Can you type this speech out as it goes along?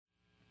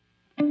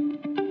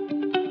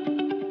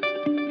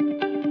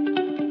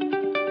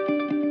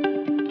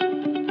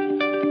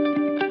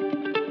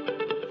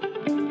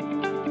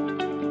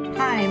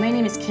my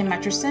name is Kim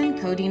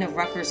Metcherson, co-dean of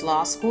Rutgers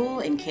Law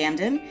School in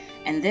Camden,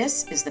 and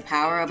this is The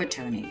Power of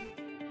Attorney.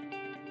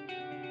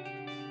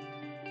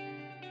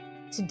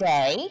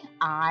 Today,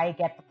 I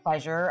get the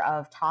pleasure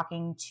of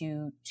talking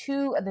to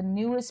two of the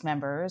newest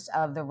members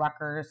of the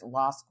Rutgers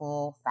Law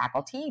School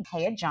faculty,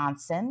 Thea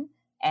Johnson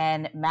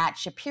and Matt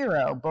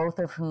Shapiro, both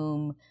of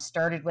whom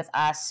started with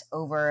us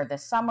over the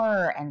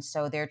summer. And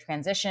so their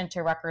transition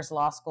to Rutgers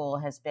Law School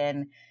has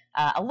been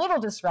a little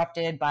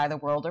disrupted by the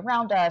world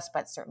around us,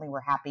 but certainly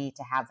we're happy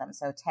to have them.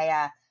 So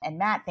Thea and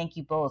Matt, thank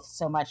you both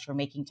so much for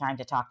making time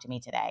to talk to me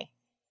today.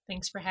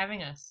 Thanks for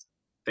having us.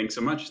 Thanks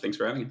so much. Thanks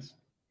for having us.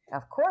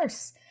 Of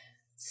course.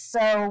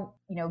 So,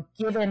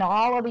 given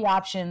all of the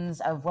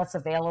options of what's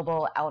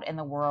available out in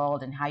the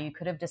world and how you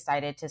could have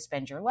decided to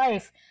spend your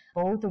life,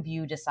 both of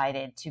you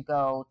decided to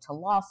go to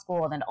law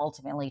school and then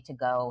ultimately to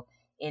go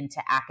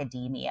into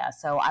academia.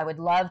 So I would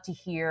love to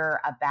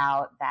hear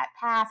about that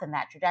path and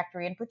that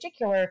trajectory. In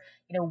particular,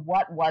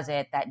 what was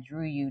it that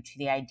drew you to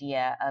the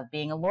idea of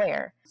being a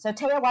lawyer? So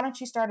Thea, why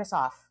don't you start us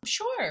off?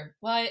 Sure.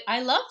 Well,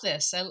 I love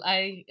this.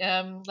 I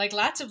like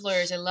lots of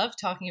lawyers, I love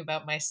talking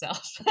about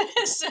myself.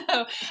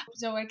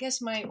 So I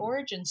guess my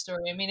origin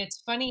story,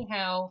 it's funny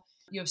how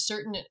you have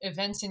certain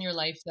events in your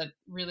life that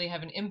really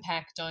have an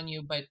impact on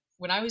you. But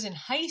when I was in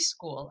high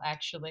school,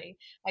 actually,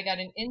 I got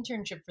an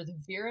internship for the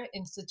Vera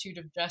Institute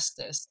of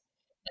Justice.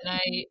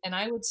 And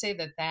I would say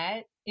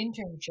that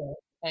internship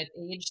at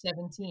age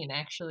 17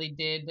 actually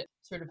did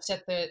sort of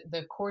set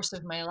the course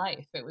of my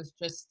life. It was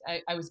just,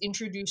 I was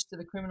introduced to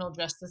the criminal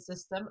justice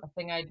system, a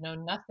thing I'd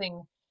known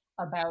nothing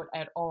about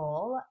at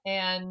all.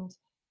 And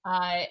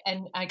I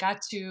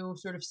got to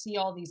sort of see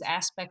all these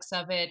aspects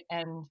of it,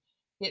 and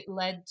it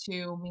led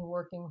to me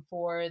working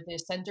for the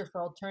Center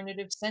for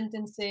Alternative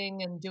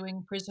Sentencing and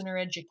doing prisoner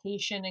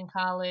education in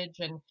college,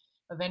 and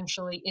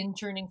eventually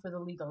interning for the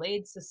Legal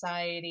Aid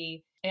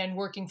Society and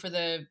working for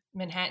the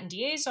Manhattan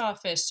DA's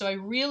office. So I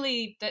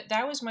really,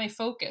 that was my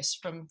focus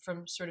from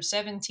sort of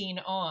 17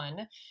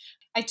 on.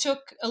 I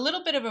took a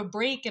little bit of a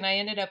break and I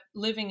ended up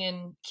living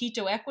in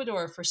Quito,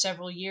 Ecuador for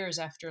several years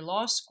after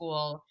law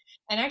school,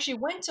 and actually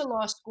went to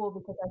law school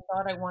because I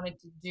thought I wanted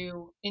to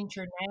do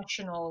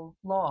international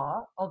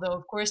law. Although,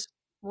 of course,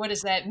 what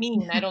does that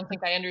mean? I don't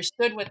think I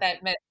understood what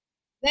that meant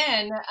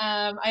then.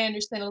 I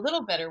understand a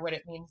little better what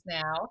it means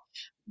now.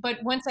 But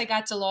once I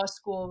got to law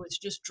school, I was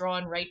just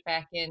drawn right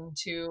back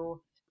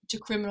into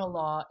criminal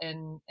law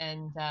and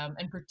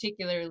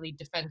particularly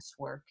defense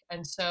work.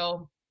 And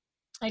so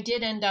I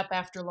did end up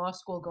after law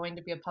school going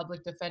to be a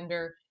public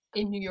defender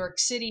in New York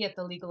City at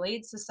the Legal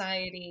Aid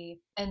Society,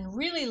 and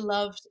really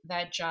loved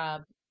that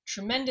job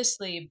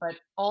tremendously, but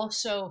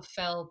also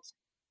felt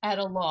at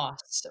a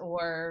loss,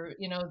 or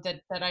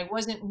that I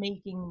wasn't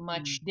making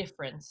much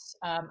difference.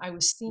 I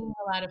was seeing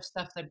a lot of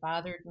stuff that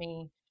bothered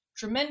me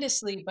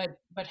tremendously,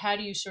 but how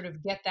do you sort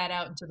of get that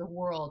out into the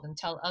world and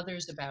tell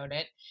others about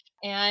it?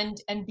 And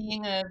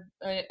being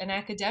an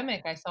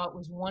academic, I thought,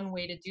 was one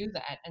way to do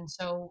that. And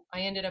so I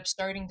ended up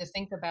starting to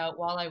think about,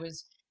 while I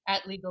was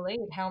at Legal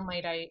Aid, how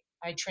might I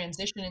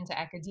transition into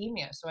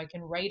academia so I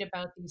can write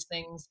about these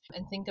things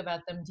and think about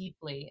them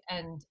deeply.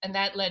 And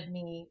that led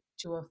me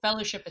to a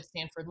fellowship at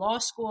Stanford Law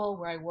School,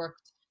 where I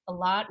worked a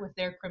lot with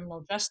their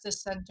criminal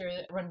justice center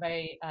run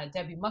by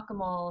Debbie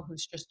Muckamal,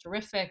 who's just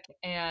terrific,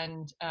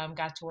 and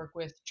got to work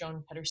with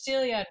Joan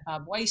Petersilia and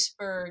Bob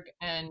Weisberg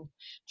and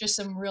just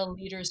some real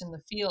leaders in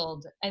the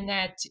field. And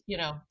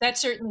that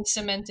certainly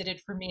cemented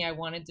it for me. I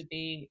wanted to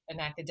be an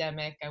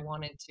academic. I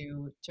wanted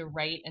to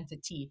write and to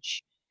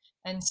teach.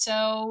 And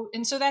so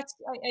that's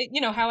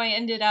how I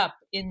ended up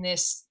in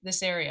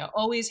this area.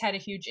 Always had a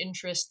huge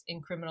interest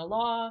in criminal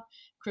law,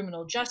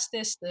 criminal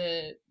justice,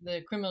 the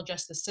criminal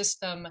justice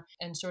system,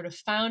 and sort of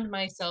found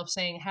myself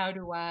saying, how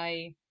do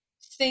I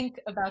think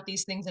about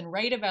these things and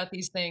write about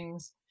these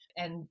things?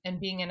 And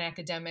being an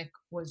academic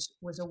was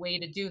a way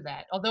to do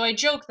that. Although I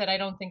joke that I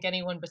don't think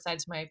anyone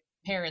besides my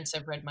parents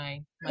have read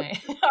my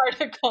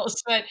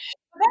articles, but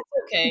that's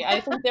okay. I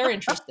think they're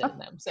interested in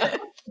them. So.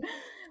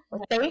 Well,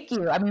 thank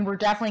you. We're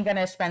definitely going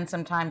to spend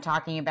some time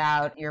talking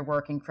about your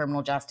work in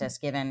criminal justice,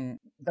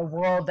 given the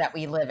world that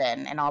we live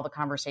in and all the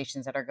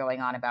conversations that are going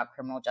on about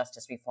criminal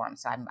justice reform.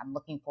 So I'm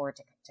looking forward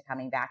to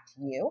coming back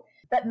to you.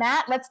 But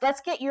Matt,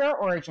 let's get your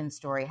origin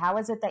story. How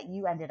is it that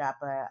you ended up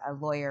a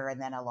lawyer and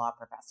then a law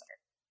professor?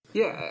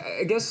 Yeah,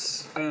 I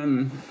guess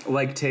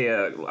like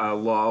Thea,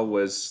 law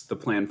was the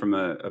plan from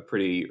a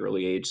pretty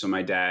early age. So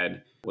my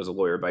dad was a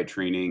lawyer by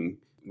training,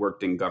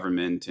 worked in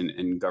government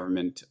and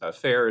government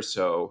affairs.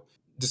 So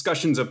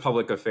discussions of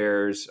public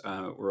affairs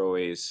were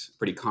always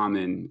pretty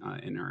common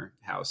in our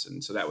house.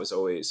 And so that was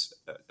always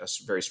a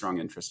very strong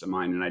interest of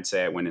mine. And I'd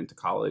say I went into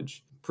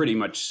college pretty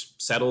much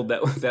settled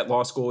that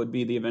law school would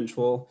be the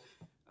eventual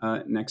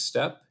next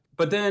step.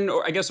 But then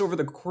I guess over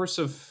the course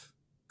of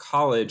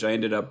college, I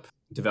ended up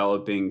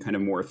developing kind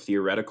of more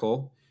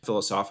theoretical,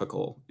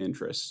 philosophical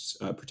interests,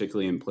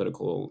 particularly in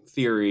political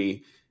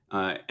theory.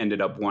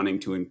 Ended up wanting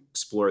to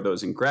explore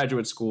those in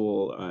graduate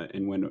school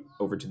and went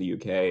over to the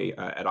UK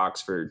at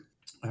Oxford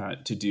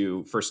to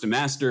do first a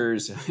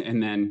master's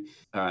and then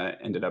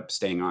ended up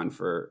staying on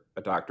for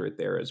a doctorate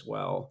there as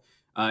well.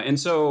 And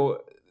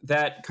so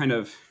that kind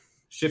of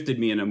shifted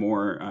me in a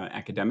more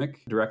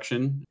academic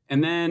direction.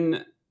 And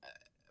then,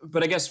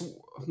 but I guess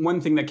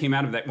one thing that came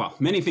out of that, well,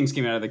 many things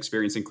came out of the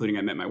experience, including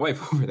I met my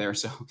wife over there.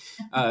 So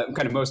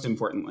kind of most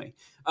importantly.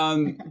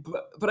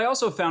 But I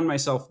also found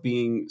myself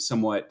being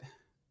somewhat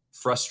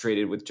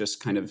frustrated with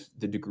just kind of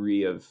the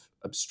degree of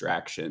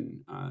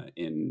abstraction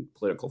in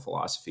political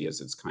philosophy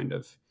as it's kind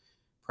of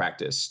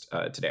practiced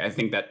today. I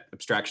think that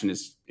abstraction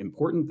is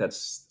important.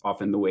 That's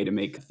often the way to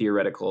make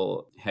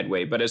theoretical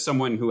headway. But as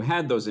someone who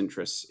had those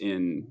interests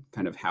in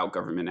kind of how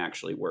government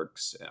actually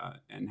works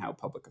and how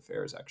public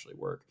affairs actually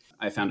work,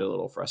 I found it a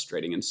little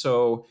frustrating. And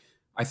so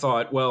I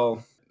thought,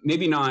 well,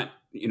 maybe not,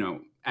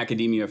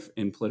 academia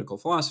in political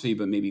philosophy,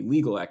 but maybe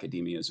legal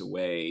academia is a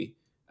way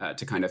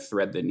to kind of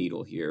thread the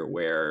needle here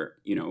where,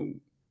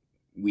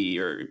 we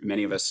or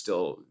many of us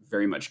still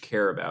very much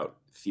care about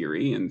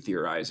theory and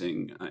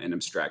theorizing and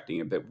abstracting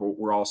a bit. But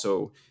we're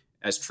also,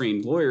 as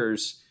trained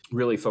lawyers,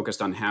 really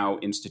focused on how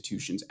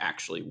institutions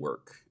actually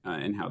work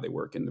and how they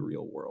work in the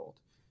real world.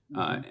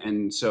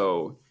 And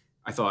so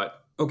I thought,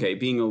 okay,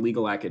 being a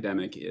legal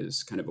academic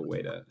is kind of a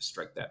way to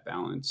strike that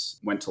balance.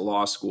 Went to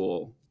law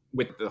school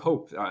with the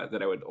hope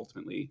that I would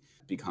ultimately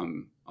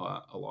become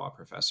a law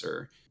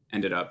professor.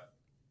 Ended up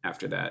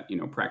after that,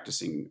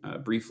 practicing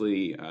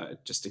briefly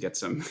just to get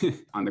some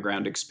on the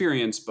ground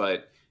experience,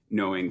 but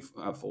knowing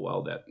full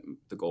well that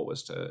the goal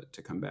was to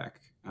come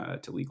back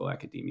to legal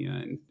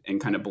academia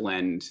and kind of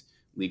blend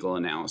legal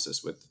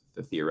analysis with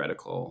the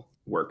theoretical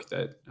work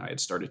that I had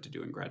started to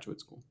do in graduate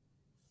school.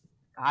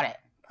 Got it.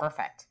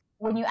 Perfect.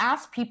 When you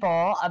ask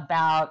people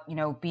about,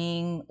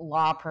 being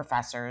law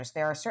professors,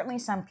 there are certainly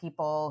some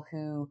people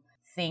who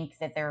think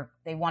that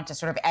they want to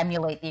sort of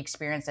emulate the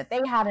experience that they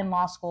had in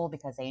law school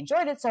because they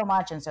enjoyed it so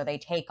much, and so they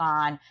take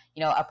on,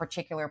 a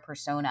particular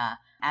persona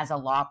as a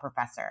law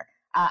professor.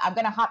 I'm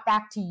going to hop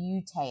back to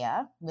you,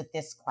 Thea, with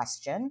this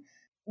question.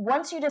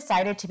 Once you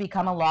decided to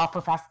become a law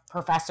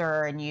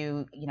professor and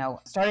you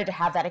started to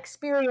have that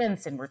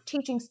experience and were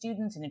teaching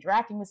students and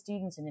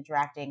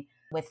interacting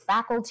with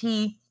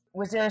faculty,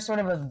 was there sort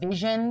of a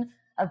vision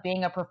of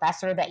being a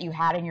professor that you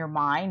had in your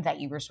mind that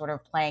you were sort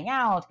of playing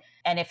out?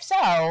 And if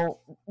so,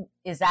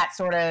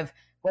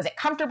 was it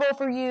comfortable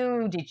for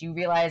you? Did you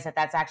realize that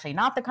that's actually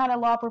not the kind of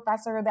law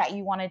professor that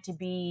you wanted to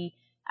be?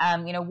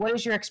 What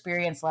is your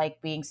experience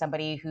like being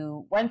somebody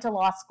who went to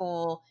law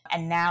school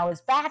and now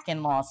is back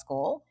in law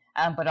school,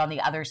 but on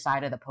the other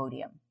side of the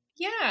podium?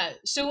 Yeah.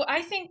 So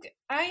I think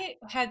I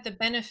had the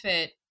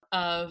benefit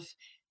of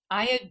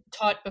I had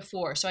taught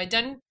before. So I'd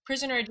done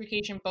prisoner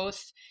education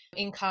both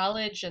in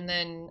college and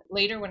then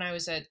later when I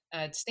was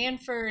at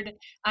Stanford.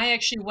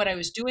 What I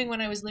was doing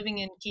when I was living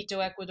in Quito,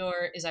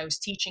 Ecuador, is I was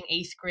teaching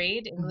 8th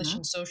grade English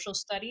and social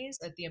studies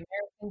at the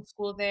American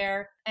school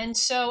there. And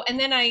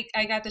then I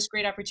got this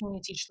great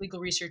opportunity to teach legal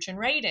research and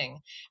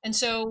writing.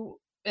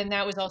 And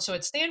that was also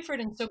at Stanford.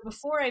 And so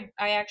before I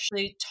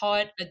actually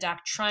taught a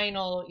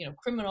doctrinal,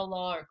 criminal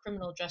law or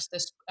criminal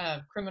justice,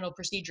 criminal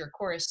procedure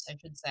course, I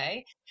should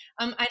say,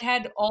 I'd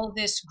had all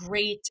this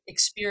great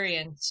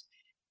experience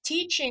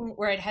teaching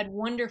where I'd had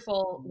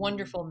wonderful,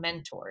 wonderful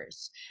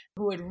mentors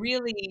who had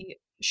really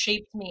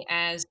shaped me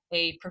as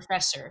a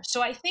professor.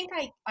 So I think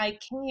I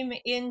came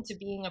into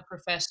being a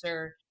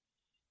professor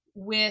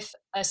with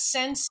a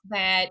sense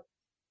that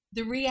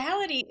the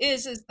reality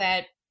is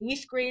that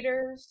 8th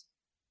graders,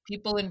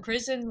 people in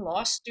prison,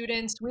 law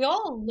students, we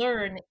all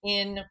learn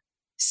in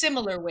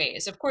similar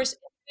ways. Of course,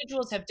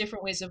 individuals have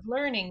different ways of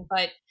learning,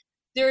 but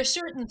there are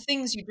certain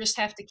things you just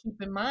have to keep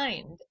in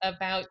mind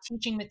about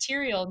teaching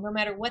material, no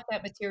matter what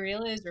that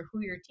material is or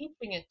who you're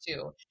teaching it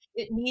to.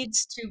 It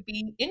needs to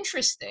be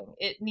interesting.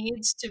 It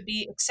needs to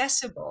be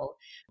accessible.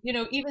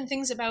 Even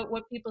things about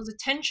what people's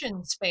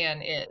attention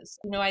span is.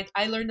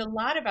 I learned a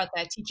lot about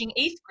that teaching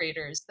 8th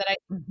graders that I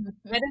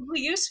incredibly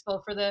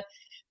useful for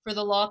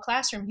the law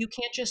classroom. You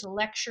can't just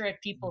lecture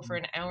at people for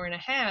an hour and a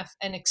half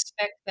and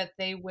expect that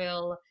they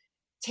will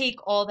take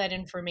all that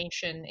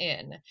information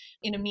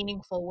in a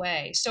meaningful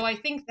way. So I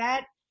think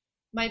that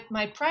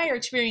my prior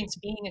experience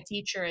being a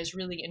teacher has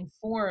really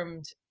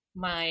informed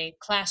my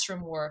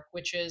classroom work,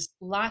 which is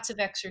lots of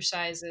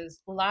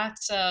exercises,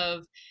 lots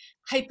of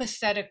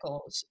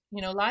hypotheticals,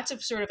 lots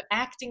of sort of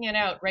acting it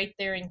out right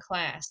there in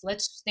class.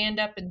 Let's stand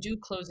up and do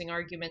closing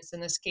arguments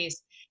in this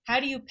case. How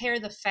do you pair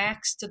the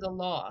facts to the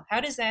law? How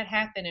does that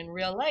happen in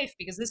real life?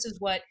 Because this is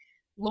what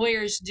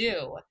lawyers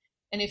do.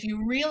 And if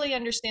you really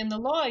understand the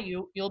law,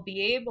 you'll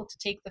be able to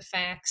take the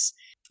facts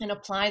and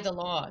apply the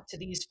law to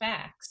these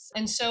facts.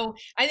 And so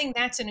I think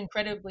that's an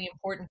incredibly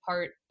important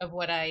part of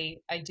what I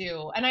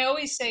do. And I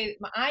always say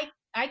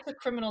I took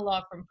criminal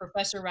law from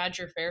Professor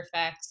Roger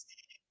Fairfax,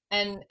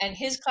 and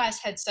his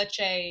class had such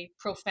a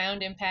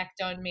profound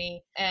impact on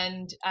me,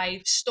 and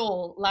I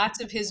stole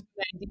lots of his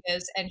good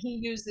ideas. And he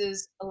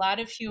uses a lot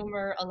of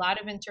humor, a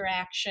lot of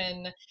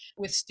interaction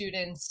with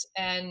students,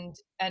 and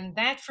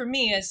that for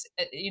me is,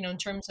 in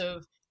terms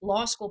of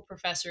law school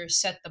professors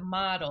set the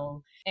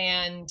model.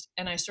 And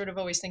I sort of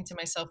always think to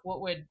myself,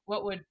 what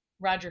would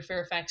Roger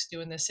Fairfax do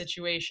in this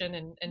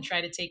situation, and try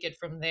to take it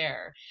from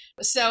there.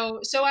 So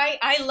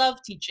I love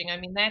teaching. I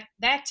mean,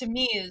 that to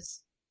me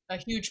is a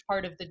huge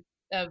part of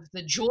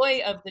the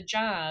joy of the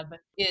job,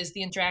 is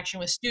the interaction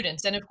with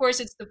students. And of course,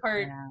 it's the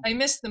part Yeah. I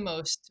miss the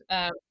most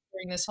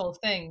during this whole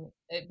thing,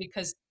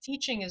 because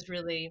teaching is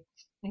really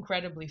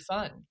incredibly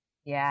fun.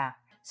 Yeah.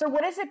 So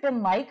what has it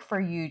been like for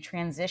you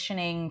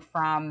transitioning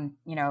from,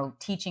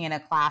 teaching in a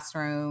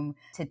classroom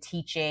to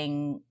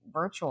teaching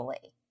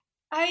virtually?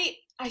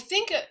 I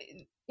think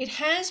it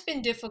has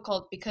been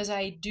difficult, because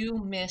I do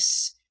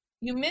miss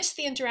you miss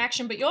the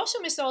interaction, but you also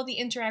miss all the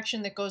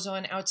interaction that goes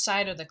on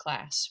outside of the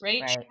class,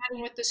 right? Right.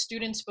 Chatting with the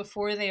students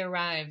before they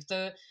arrive,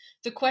 the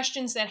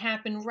questions that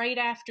happen right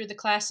after the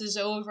class is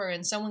over,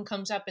 and someone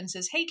comes up and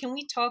says, "Hey, can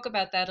we talk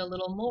about that a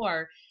little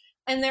more?"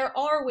 And there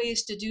are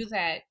ways to do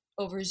that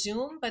over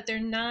Zoom, but they're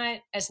not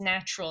as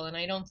natural, and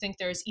I don't think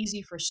they're as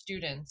easy for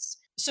students.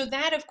 So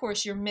that, of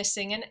course, you're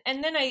missing.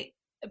 And then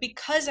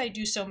because I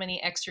do so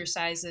many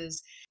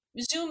exercises,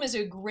 Zoom is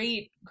a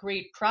great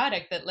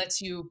product that lets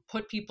you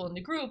put people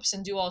into groups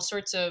and do all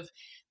sorts of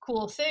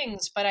cool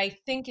things, but I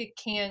think it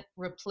can't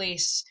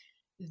replace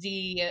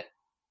the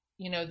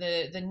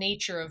the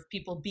nature of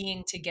people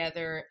being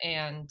together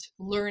and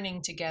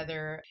learning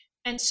together.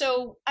 And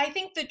so I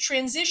think the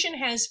transition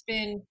has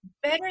been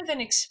better than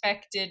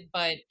expected,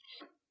 but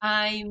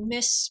I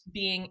miss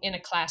being in a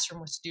classroom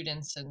with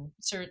students, and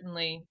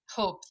certainly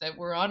hope that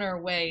we're on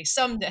our way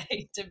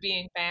someday to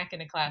being back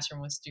in a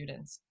classroom with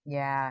students.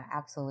 Yeah,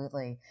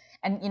 absolutely.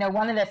 And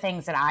one of the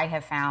things that I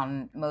have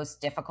found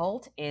most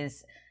difficult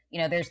is,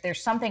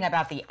 there's something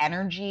about the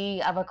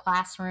energy of a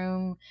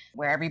classroom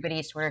where everybody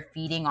is sort of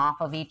feeding off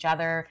of each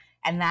other,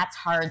 and that's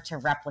hard to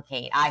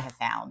replicate. I have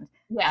found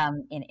Yeah,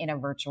 in a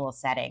virtual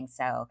setting.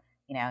 So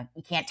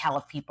you can't tell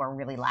if people are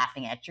really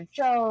laughing at your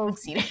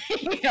jokes.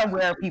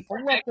 Where are people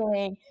correct.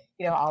 looking?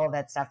 All of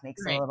that stuff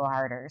makes it a Right. little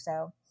harder.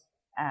 So,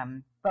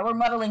 but we're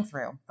muddling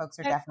through. Folks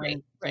are That's right.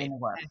 definitely Right. doing the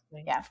work.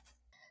 Exactly. Yeah.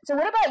 So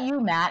what about you,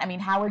 Matt? I mean,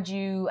 how would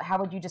you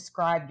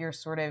describe your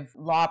sort of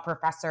law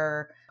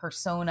professor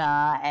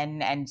persona,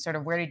 and sort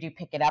of where did you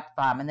pick it up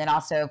from? And then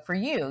also for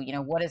you,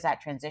 what has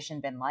that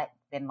transition been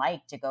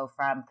like to go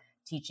from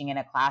teaching in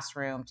a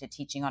classroom to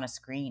teaching on a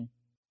screen?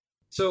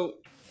 So,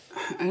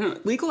 I don't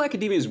know, legal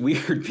academia is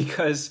weird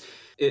because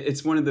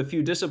it's one of the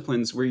few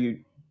disciplines where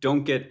you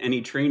don't get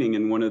any training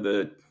in one of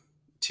the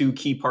two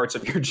key parts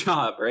of your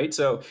job, right?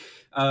 So,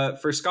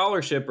 for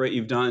scholarship, right,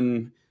 you've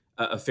done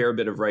a fair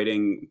bit of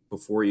writing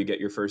before you get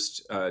your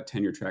first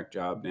tenure track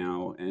job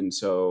now. And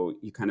so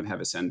you kind of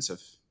have a sense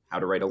of how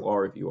to write a law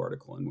review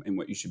article and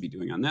what you should be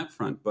doing on that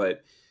front.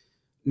 But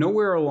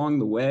nowhere along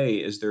the way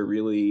is there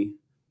really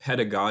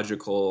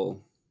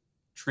pedagogical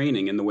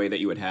training in the way that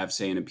you would have,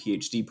 say, in a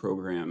PhD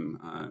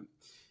program.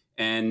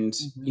 And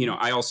Hmm.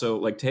 I also,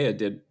 like Thea,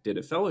 did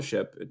a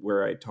fellowship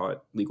where I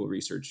taught legal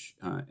research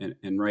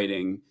and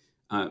writing.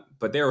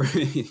 But there,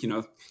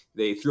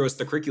 they threw us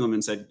the curriculum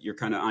and said, "You're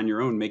kind of on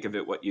your own. Make of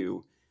it what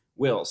you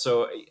will."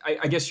 So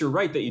I guess you're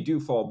right that you do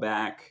fall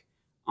back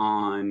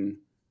on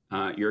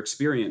your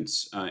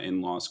experience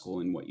in law school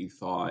and what you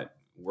thought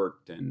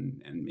worked,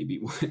 and maybe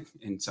what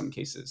in some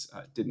cases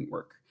didn't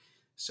work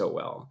so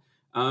well.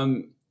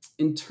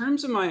 In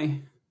terms of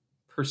my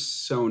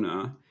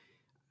persona,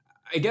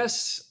 I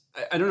guess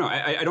I don't know.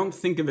 I don't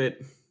think of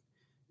it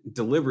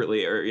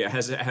deliberately, or yeah,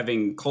 has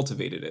having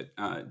cultivated it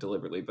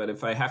deliberately. But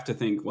if I have to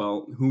think,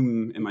 well,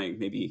 whom am I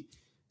maybe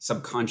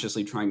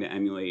subconsciously trying to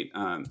emulate?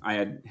 I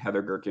had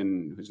Heather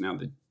Gerken, who's now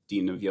the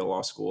dean of Yale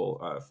Law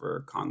School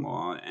for con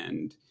law,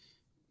 and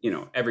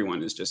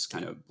everyone is just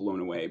kind of blown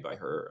away by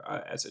her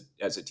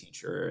as a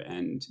teacher.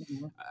 And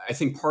Hmm. I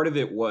think part of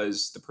it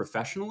was the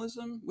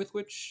professionalism with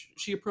which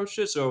she approached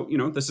it. So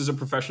this is a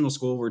professional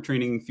school, we're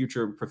training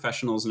future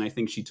professionals, and I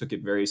think she took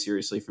it very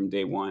seriously from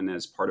day one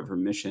as part of her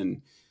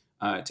mission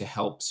to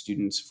help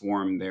students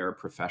form their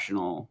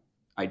professional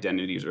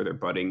identities, or their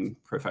budding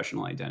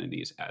professional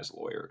identities as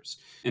lawyers.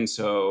 And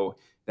so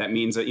that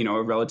means that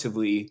a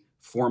relatively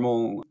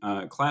formal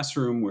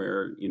classroom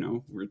where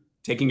we're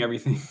taking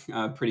everything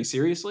pretty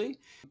seriously,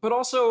 but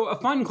also a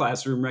fun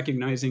classroom,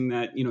 recognizing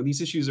that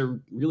these issues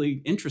are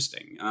really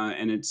interesting,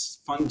 and it's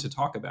fun to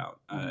talk about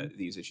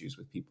these issues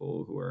with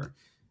people who are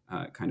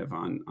kind of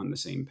on the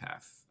same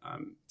path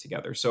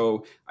together.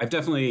 So I've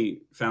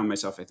definitely found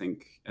myself, I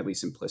think, at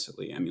least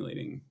implicitly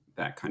emulating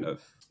that kind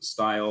of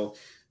style.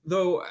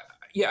 Though,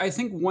 yeah, I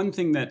think one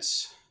thing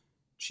that's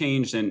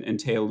changed, and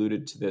Tay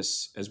alluded to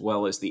this as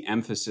well, is the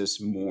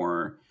emphasis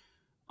more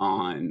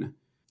on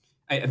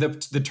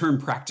the term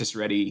practice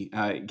ready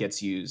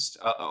gets used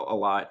a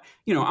lot.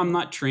 I'm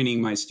not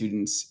training my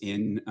students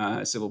in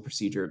civil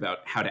procedure about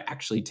how to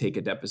actually take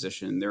a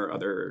deposition. There are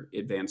other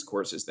advanced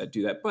courses that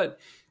do that. But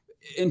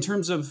in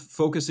terms of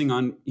focusing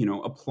on,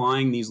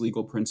 applying these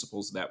legal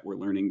principles that we're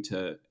learning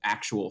to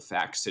actual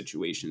fact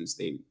situations,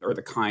 or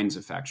the kinds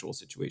of factual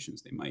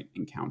situations they might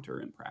encounter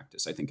in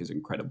practice, I think is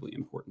incredibly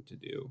important to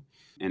do,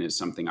 and is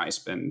something I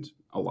spend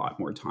a lot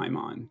more time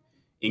on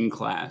in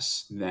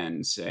class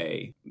than,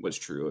 say, was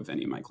true of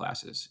any of my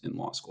classes in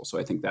law school. So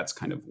I think that's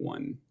kind of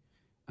one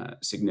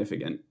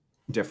significant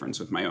difference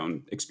with my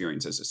own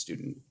experience as a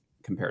student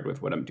compared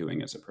with what I'm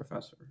doing as a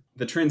professor.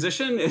 The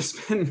transition it's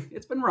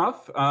been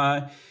rough,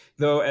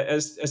 though.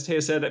 As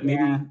Thea said,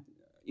 maybe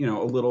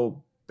a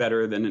little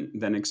better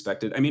than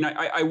expected. I mean,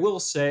 I will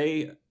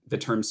say the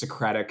term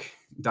Socratic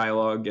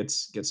dialogue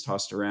gets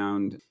tossed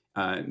around,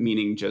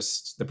 meaning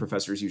just the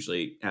professors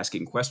usually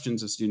asking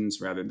questions of students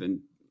rather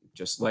than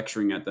just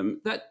lecturing at them.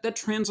 That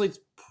translates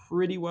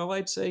pretty well,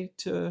 I'd say,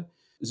 to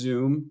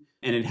Zoom.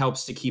 And it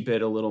helps to keep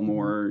it a little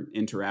more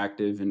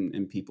interactive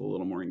and people a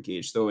little more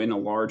engaged. Though in a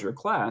larger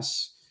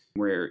class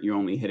where you're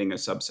only hitting a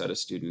subset of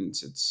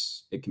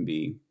students, it can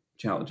be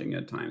challenging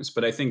at times.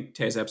 But I think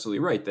Tay is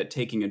absolutely right that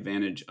taking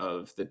advantage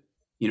of the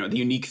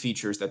unique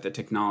features that the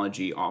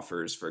technology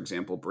offers, for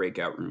example,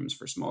 breakout rooms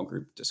for small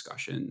group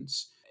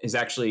discussions, is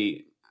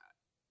actually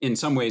in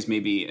some ways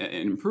maybe an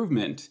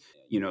improvement.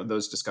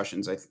 Those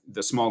discussions,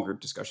 the small group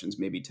discussions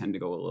maybe tend to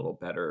go a little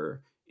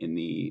better in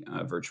the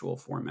virtual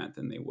format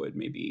than they would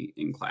maybe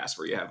in class,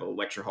 where you have a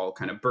lecture hall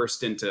kind of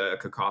burst into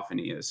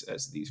cacophony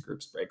as these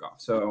groups break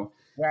off. So,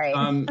 right.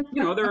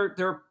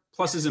 There are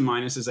pluses and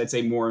minuses. I'd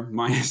say more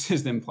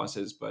minuses than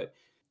pluses, but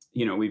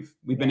we've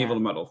been able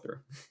to muddle through.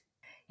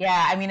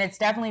 Yeah, I mean, it's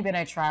definitely been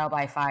a trial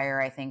by fire,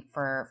 I think,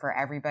 for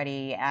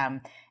everybody.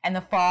 And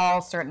the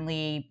fall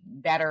certainly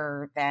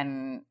better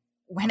than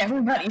when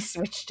everybody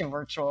switched to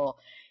virtual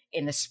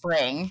in the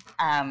spring,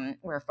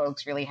 where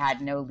folks really had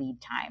no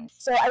lead time.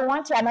 So I'm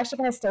actually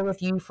going to stay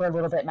with you for a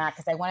little bit, Matt,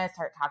 because I want to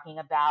start talking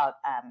about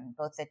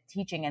both the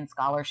teaching and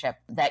scholarship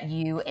that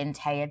you and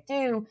Thea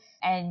do.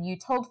 And you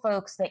told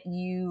folks that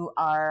you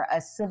are a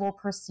civil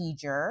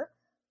procedure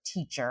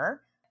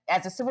teacher.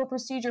 As a civil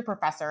procedure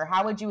professor,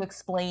 how would you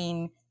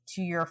explain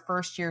to your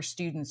first year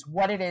students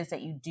what it is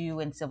that you do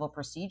in civil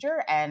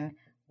procedure and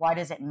why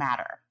does it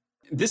matter?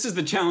 This is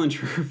the challenge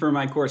for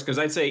my course, because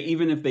I'd say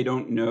even if they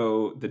don't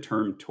know the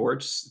term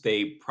torts,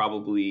 they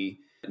probably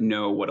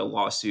know what a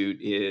lawsuit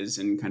is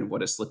and kind of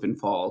what a slip and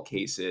fall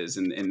case is,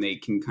 and they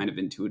can kind of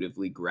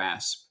intuitively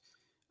grasp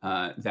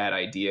that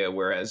idea.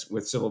 Whereas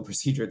with civil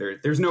procedure,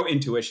 there's no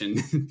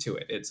intuition to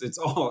it. It's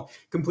all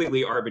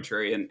completely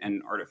arbitrary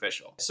and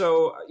artificial.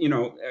 So,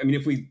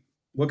 if we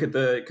look at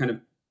the kind of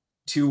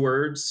two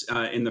words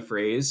in the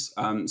phrase,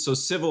 so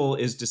civil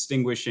is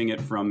distinguishing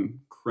it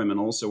from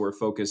criminal. So we're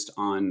focused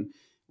on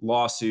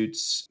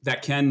lawsuits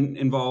that can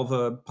involve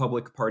a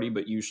public party,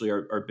 but usually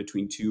are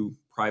between two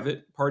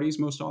private parties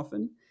most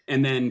often.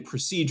 And then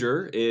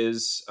procedure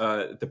is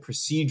the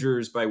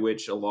procedures by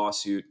which a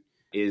lawsuit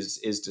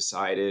is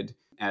decided,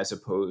 as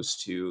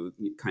opposed to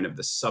kind of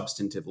the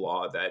substantive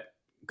law that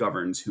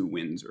governs who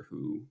wins or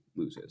who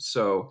loses.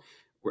 So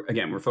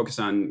we're focused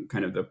on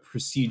kind of the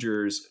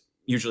procedures,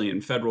 usually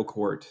in federal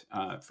court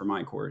for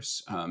my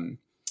course,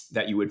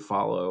 that you would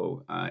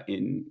follow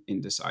in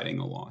deciding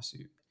a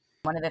lawsuit.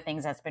 One of the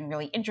things that's been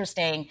really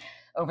interesting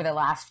over the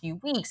last few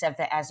weeks,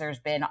 as there's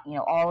been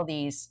all of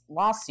these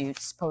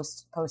lawsuits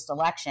post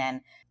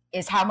election,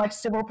 is how much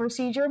civil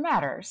procedure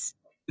matters.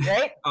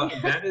 Right?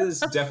 That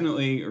is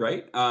definitely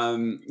right.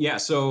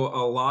 So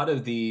a lot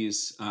of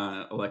these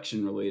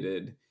election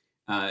related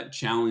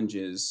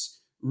challenges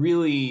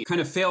really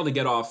kind of fail to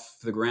get off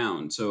the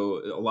ground.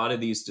 So a lot of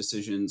these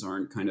decisions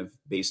aren't kind of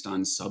based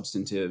on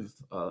substantive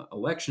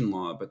election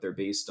law, but they're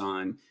based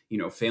on,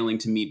 failing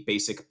to meet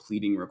basic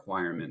pleading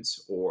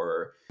requirements.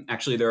 Or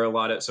actually there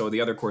are so the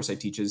other course I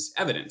teach is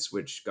evidence,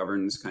 which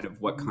governs kind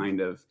of what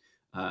kind of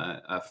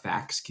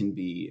facts can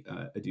be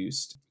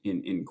adduced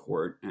in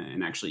court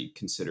and actually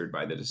considered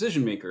by the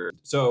decision maker.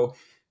 So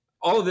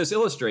all of this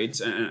illustrates,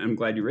 and I'm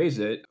glad you raised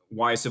it,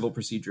 why civil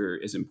procedure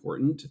is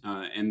important.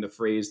 And the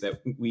phrase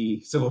that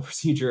we civil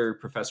procedure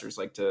professors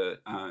like to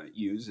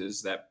use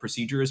is that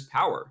procedure is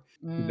power.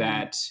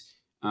 That,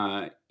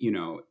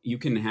 you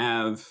can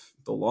have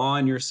the law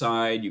on your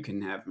side, you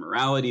can have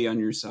morality on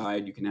your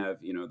side, you can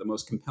have, the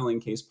most compelling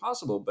case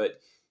possible.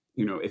 But,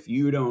 if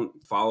you don't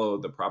follow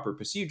the proper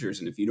procedures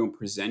and if you don't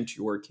present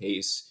your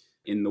case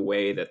in the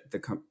way that the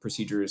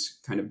procedures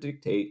kind of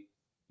dictate,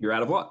 you're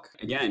out of luck.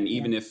 Again,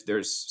 even if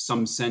there's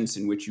some sense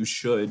in which you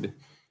should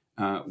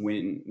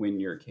win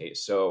your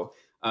case. So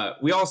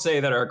we all say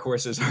that our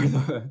courses are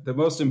the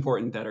most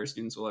important that our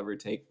students will ever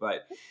take,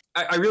 but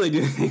I really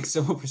do think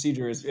civil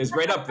procedure is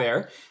right up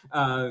there.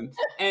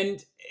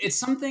 And it's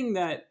something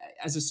that,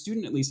 as a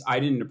student, at least, I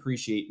didn't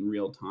appreciate in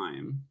real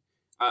time.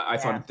 I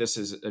thought that this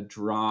is a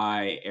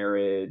dry,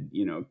 arid,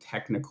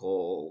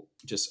 technical,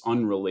 just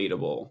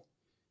unrelatable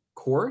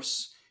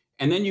course.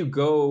 And then you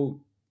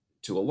go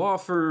to a law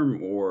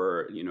firm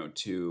or,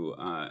 to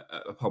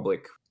a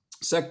public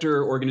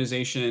sector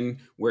organization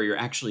where you're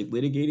actually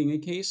litigating a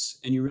case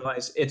and you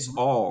realize it's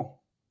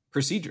all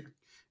procedure.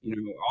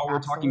 All we're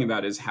talking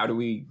about is how do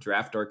we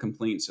draft our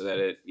complaint so that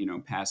it,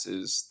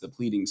 passes the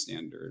pleading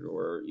standard,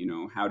 or,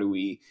 how do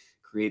we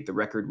create the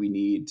record we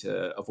need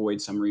to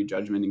avoid summary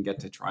judgment and get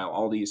to trial,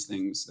 all these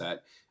things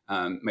that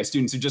my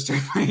students who just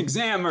took my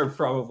exam are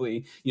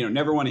probably,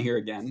 never want to hear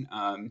again.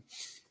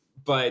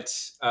 but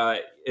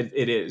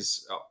it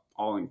is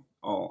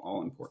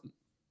all important.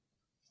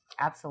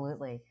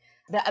 Absolutely.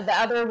 The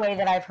other way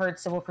that I've heard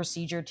civil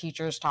procedure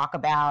teachers talk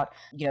about,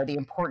 the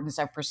importance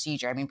of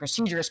procedure. I mean,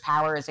 procedure is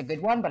power is a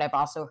good one, but I've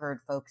also heard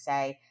folks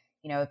say,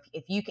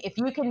 if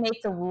you can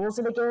make the rules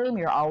of the game,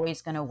 you're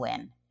always going to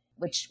win.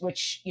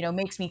 Which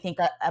makes me think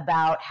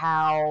about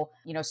how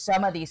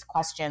some of these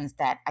questions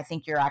that I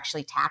think you're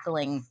actually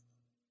tackling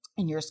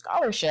in your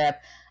scholarship,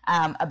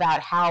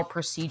 about how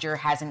procedure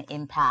has an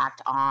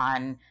impact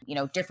on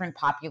different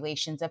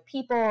populations of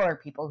people or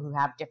people who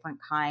have different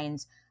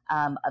kinds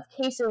of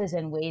cases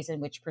and ways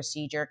in which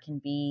procedure can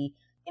be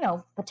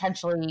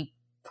potentially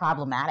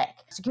problematic.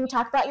 So can you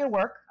talk about your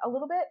work a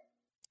little bit?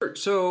 Sure.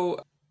 So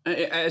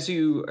as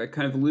you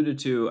kind of alluded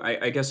to,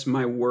 I guess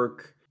my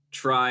work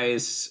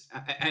tries,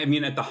 I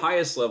mean, at the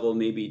highest level,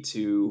 maybe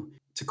to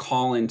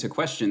call into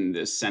question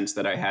this sense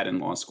that I had in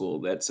law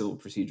school that civil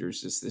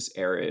procedures is this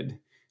arid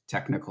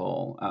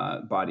technical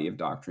body of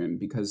doctrine,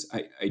 because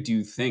I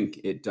do think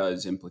it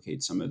does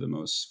implicate some of the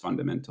most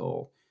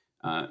fundamental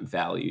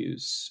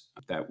values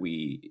that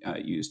we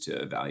use to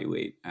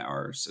evaluate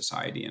our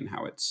society and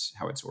how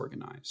it's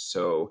organized.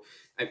 So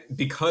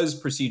because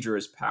procedure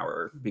is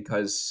power,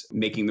 because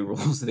making the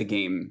rules of the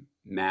game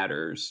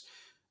matters,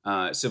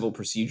 civil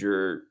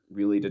procedure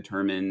really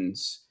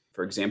determines,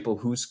 for example,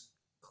 whose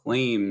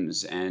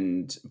claims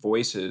and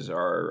voices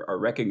are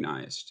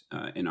recognized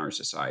in our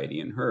society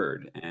and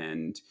heard,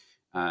 and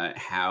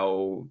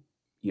how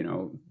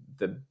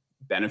the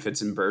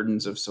benefits and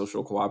burdens of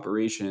social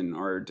cooperation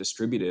are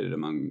distributed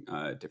among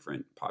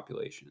different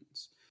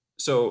populations.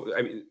 So,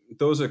 I mean,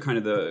 those are kind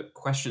of the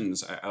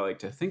questions I like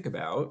to think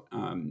about,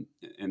 and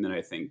then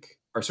I think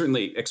are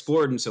certainly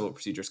explored in civil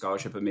procedure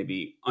scholarship, but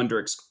maybe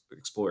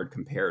underexplored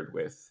compared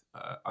with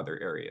other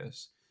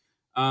areas.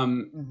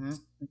 Mm-hmm.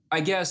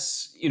 I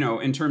guess,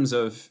 in terms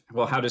of,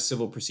 well, how does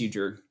civil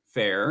procedure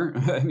fare?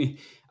 I mean,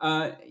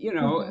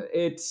 Mm-hmm.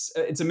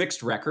 it's a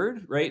mixed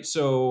record, right?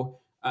 So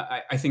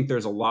I think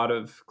there's a lot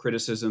of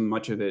criticism,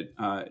 much of it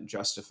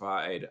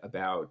justified,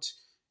 about,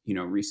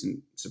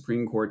 recent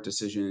Supreme Court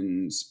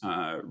decisions,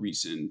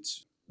 recent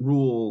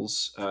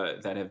rules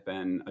that have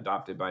been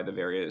adopted by the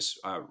various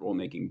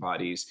rulemaking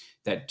bodies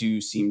that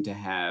do seem to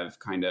have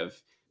kind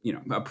of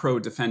a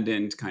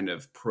pro-defendant, kind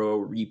of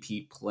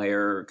pro-repeat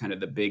player, kind of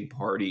the big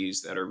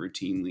parties that are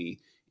routinely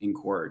in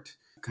court,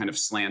 kind of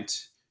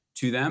slant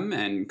to them,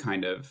 and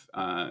kind of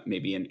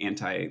maybe an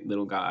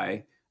anti-little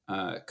guy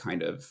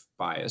kind of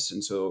bias.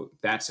 And so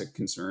that's a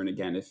concern,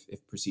 again, if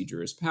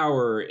procedure is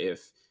power,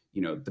 if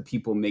the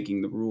people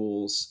making the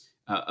rules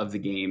of the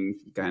game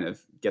kind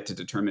of get to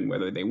determine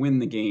whether they win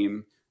the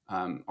game.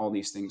 All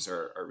these things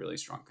are really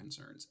strong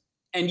concerns.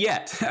 And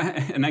yet,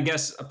 and I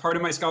guess a part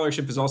of my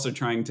scholarship is also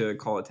trying to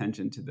call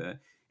attention to the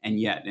and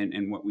yet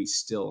and what we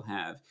still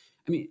have.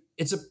 I mean,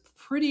 it's a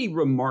pretty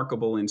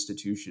remarkable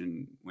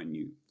institution when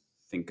you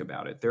think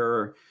about it. There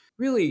are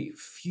really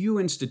few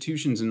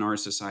institutions in our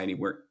society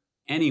where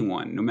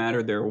anyone, no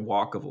matter their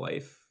walk of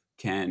life,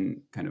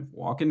 can kind of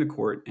walk into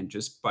court and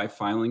just by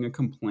filing a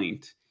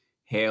complaint,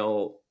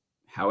 hail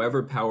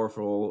however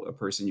powerful a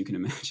person you can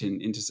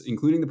imagine,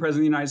 including the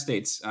president of the United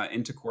States,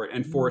 into court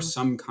and force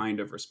some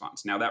kind of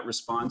response. Now, that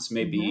response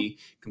may be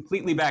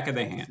completely back of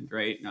the hand,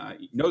 right?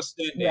 No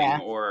standing,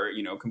 or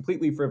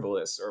completely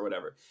frivolous or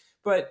whatever.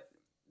 But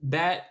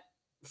that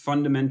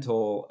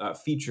fundamental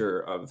feature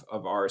of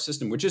our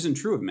system, which isn't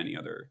true of many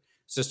other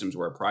systems,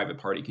 where a private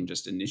party can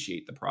just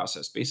initiate the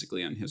process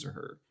basically on his or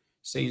her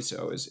say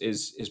so,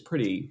 is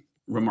pretty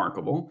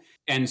remarkable.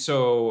 And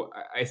so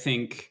I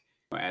think,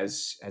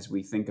 as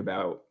we think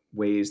about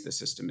ways the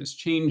system is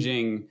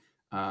changing,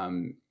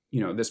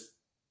 this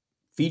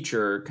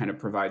feature kind of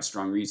provides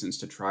strong reasons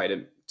to try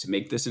to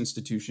make this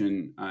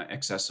institution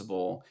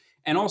accessible,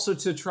 and also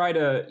to try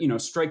to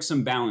strike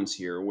some balance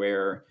here,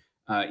 where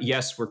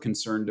yes, we're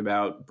concerned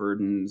about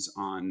burdens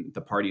on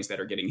the parties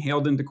that are getting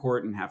hailed into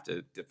court and have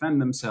to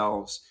defend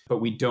themselves, but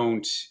we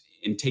don't,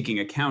 in taking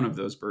account of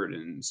those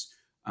burdens,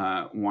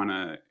 want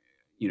to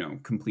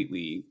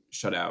completely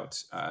shut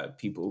out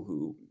people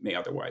who may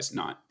otherwise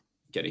not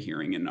get a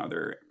hearing in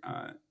other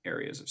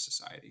areas of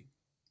society.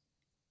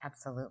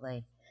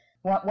 Absolutely.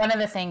 One of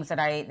the things that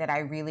I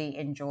really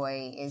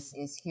enjoy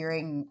is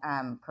hearing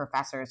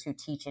professors who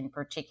teach in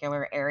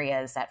particular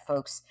areas that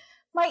folks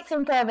might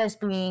think of as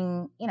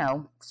being,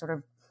 sort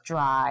of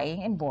dry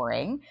and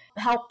boring,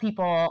 help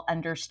people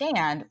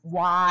understand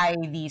why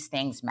these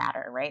things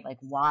matter, right? Like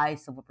why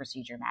civil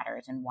procedure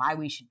matters and why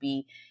we should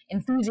be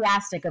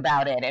enthusiastic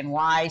about it, and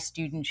why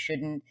students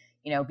shouldn't,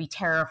 be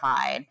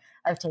terrified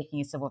of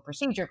taking a civil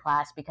procedure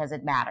class, because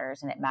it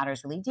matters, and it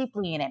matters really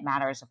deeply, and it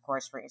matters, of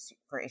course,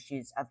 for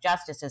issues of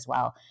justice as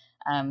well,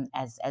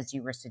 as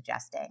you were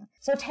suggesting.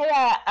 So,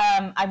 Thea,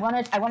 I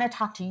want to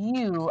talk to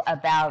you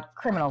about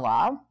criminal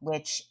law,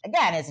 which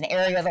again is an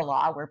area of the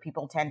law where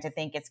people tend to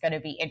think it's going to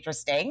be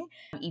interesting,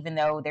 even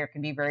though there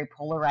can be very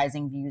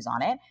polarizing views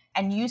on it.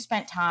 And you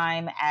spent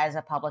time as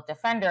a public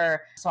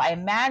defender, so I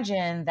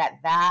imagine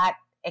that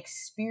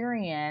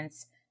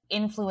experience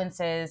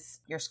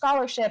influences your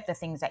scholarship, the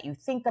things that you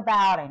think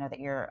about. I know that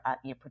you're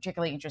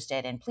particularly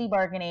interested in plea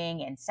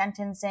bargaining and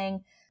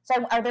sentencing.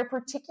 So, are there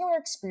particular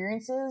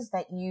experiences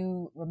that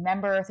you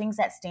remember, things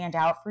that stand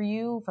out for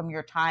you from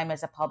your time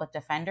as a public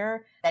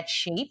defender that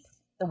shape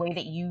the way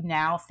that you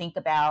now think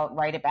about,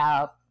 write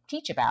about,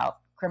 teach about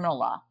criminal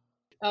law?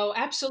 Oh,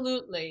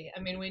 absolutely. I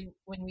mean,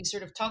 when we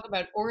sort of talk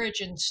about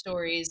origin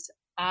stories,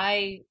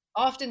 I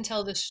often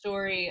tell the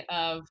story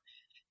of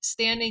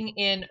standing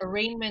in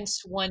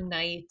arraignments one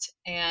night,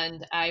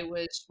 and I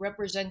was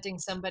representing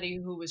somebody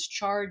who was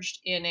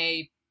charged in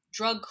a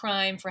drug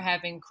crime for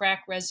having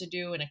crack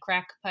residue in a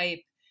crack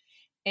pipe.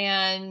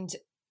 And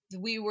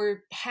we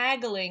were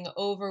haggling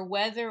over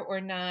whether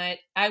or not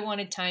I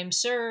wanted time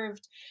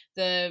served.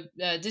 The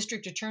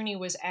district attorney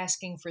was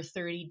asking for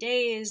 30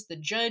 days. The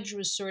judge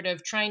was sort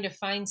of trying to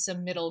find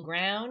some middle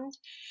ground,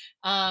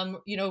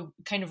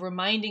 kind of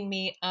reminding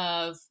me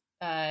of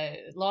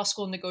law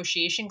school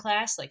negotiation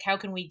class. Like, how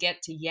can we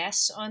get to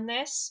yes on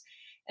this?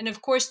 And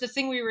of course, the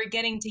thing we were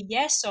getting to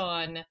yes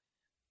on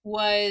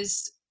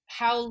was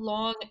how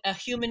long a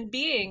human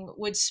being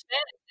would spend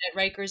at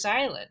Rikers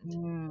Island,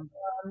 Mm,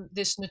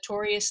 this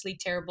notoriously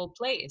terrible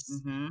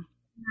place. hmm.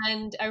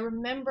 And I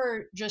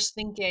remember just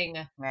thinking,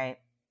 Right.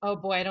 oh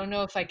boy, I don't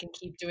know if I can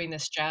keep doing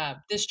this job.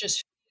 This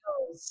just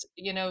feels,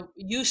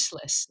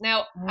 useless.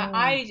 Now, Mm,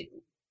 I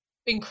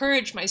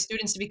encourage my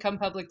students to become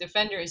public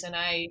defenders, and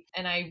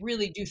I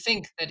really do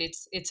think that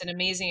it's an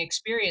amazing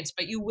experience,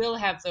 but you will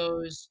have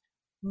those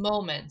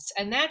moments.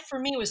 And that for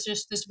me was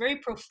just this very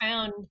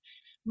profound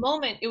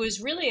moment. It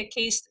was really a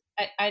case,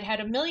 I'd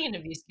had a million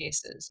of these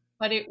cases,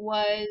 but it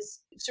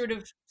was sort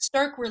of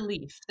stark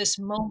relief, this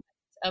moment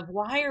of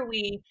why are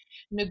we mhm.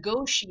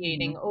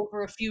 negotiating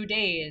over a few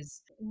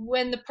days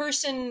when the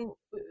person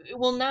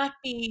will not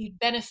be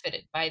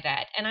benefited by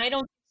that. And I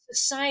don't think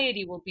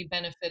society will be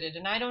benefited.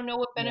 And I don't know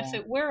what Yeah.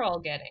 benefit we're all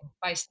getting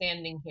by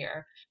standing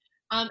here.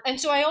 And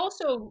so I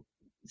also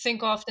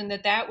think often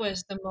that that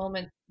was the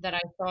moment that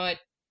I thought,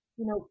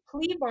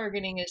 plea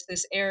bargaining is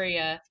this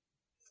area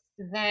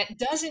that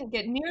doesn't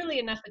get nearly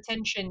enough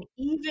attention,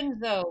 even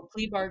though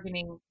plea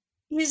bargaining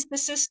is the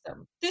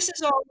system. This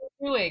is all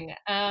we're doing.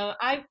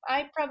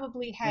 I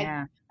probably had,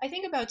 Yeah. I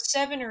think, about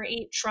 7 or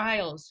 8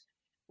 trials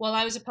while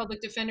I was a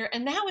public defender,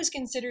 and that was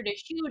considered a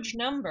huge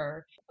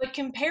number. But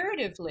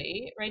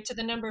comparatively, right, to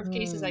the number of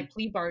cases I Mm.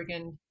 plea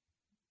bargained,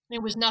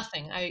 it was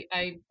nothing.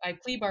 I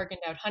plea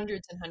bargained out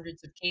hundreds and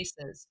hundreds of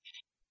cases.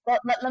 Well,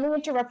 let me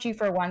interrupt you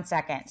for 1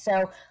 second.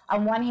 So,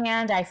 on one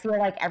hand, I feel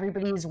like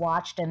everybody's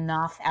watched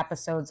enough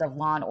episodes of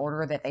Law and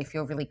Order that they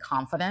feel really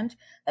confident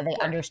that they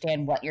Sure.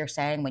 understand what you're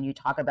saying when you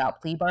talk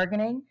about plea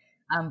bargaining.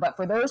 But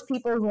for those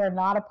people who are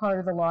not a part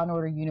of the Law and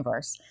Order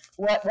universe,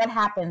 what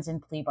happens in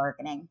plea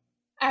bargaining?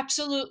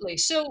 Absolutely.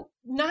 So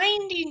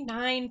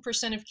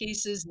 99% of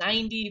cases,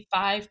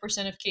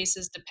 95% of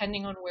cases,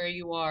 depending on where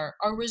you are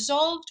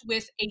resolved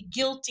with a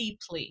guilty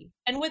plea.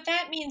 And what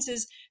that means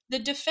is the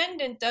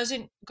defendant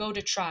doesn't go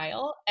to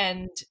trial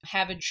and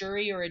have a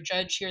jury or a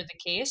judge hear the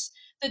case.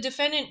 The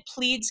defendant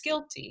pleads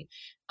guilty.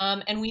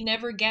 And we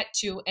never get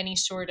to any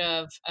sort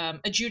of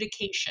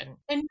adjudication.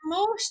 And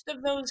most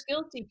of those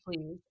guilty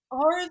pleas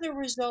are the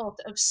result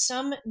of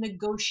some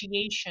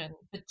negotiation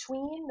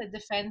between the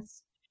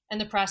defense and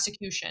the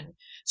prosecution.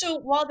 So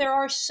while there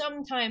are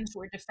some times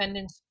where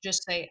defendants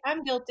just say,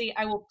 I'm guilty,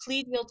 I will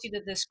plead guilty to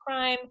this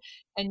crime,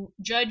 and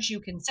judge, you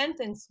can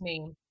sentence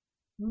me,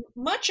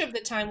 much of the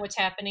time what's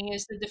happening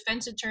is the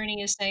defense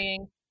attorney is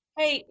saying,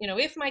 hey,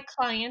 if my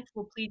client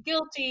will plead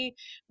guilty,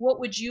 what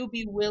would you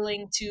be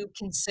willing to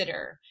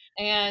consider?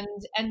 And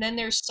then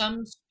there's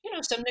some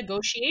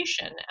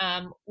negotiation,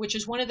 which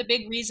is one of the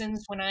big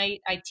reasons when I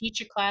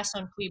teach a class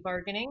on plea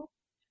bargaining.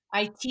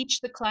 I teach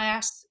the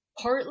class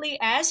partly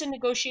as a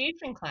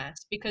negotiation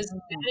class because Mm,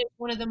 that is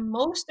one of the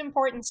most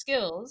important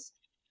skills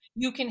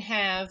you can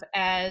have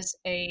as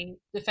a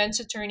defense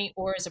attorney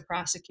or as a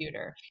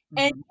prosecutor.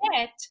 And mhm,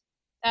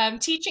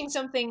 yet, teaching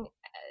something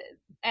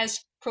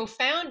as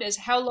profound as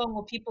how long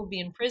will people be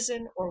in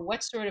prison, or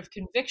what sort of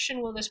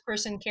conviction will this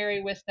person carry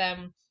with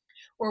them,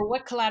 or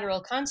what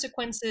collateral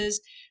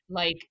consequences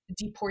like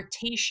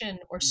deportation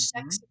or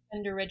sex mhm.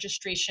 offender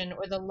registration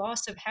or the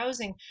loss of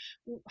housing,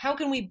 how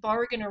can we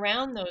bargain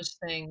around those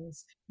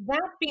things?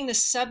 That being the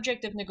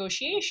subject of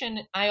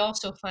negotiation, I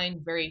also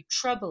find very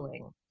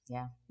troubling.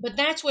 Yeah. But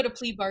that's what a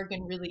plea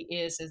bargain really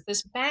is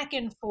this back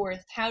and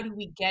forth. How do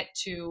we get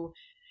to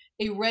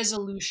a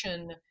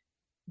resolution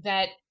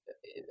that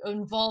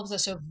involves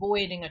us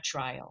avoiding a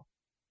trial?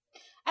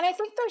 And I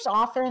think there's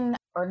often,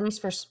 or at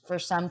least for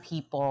some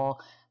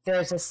people,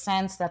 there's a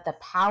sense that the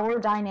power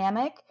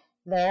dynamic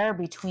there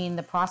between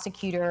the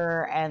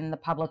prosecutor and the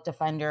public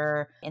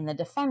defender and the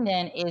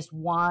defendant is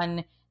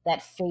one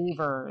that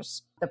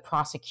favors the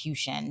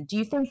prosecution. Do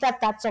you think that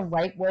that's a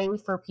right way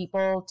for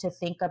people to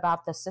think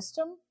about the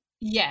system?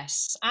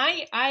 Yes,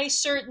 I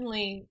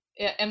certainly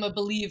am a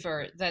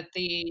believer that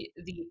the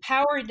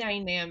power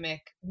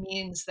dynamic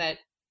means that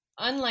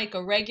unlike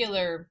a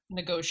regular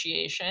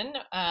negotiation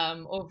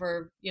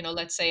over,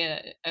 let's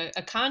say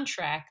a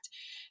contract,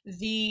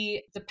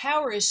 the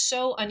power is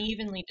so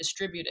unevenly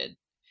distributed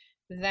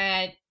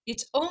that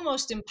it's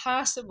almost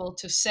impossible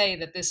to say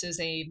that this is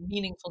a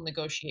meaningful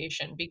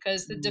negotiation,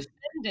 because the Mm.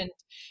 defendant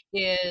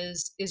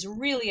is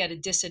really at a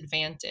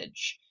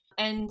disadvantage.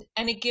 And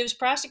it gives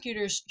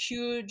prosecutors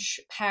huge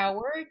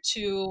power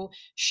to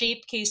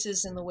shape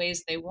cases in the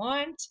ways they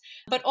want.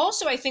 But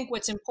also, I think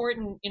what's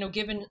important,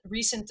 given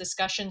recent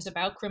discussions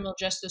about criminal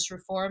justice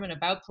reform and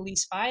about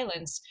police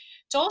violence,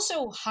 to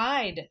also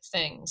hide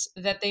things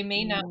that they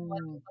may not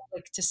want Mm. the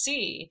public to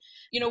see.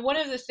 One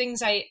of the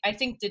things I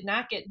think did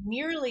not get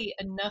nearly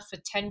enough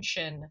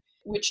attention,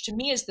 which to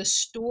me is the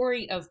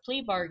story of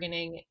plea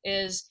bargaining,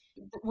 is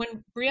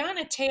when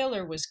Breonna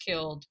Taylor was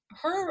killed,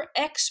 her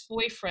ex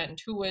boyfriend,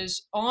 who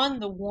was on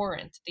the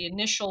warrant, the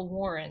initial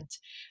warrant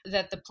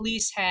that the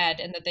police had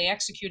and that they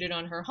executed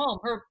on her home,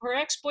 her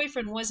ex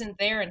boyfriend wasn't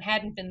there and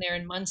hadn't been there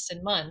in months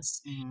and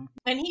months. Mhm.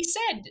 And he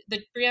said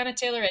that Breonna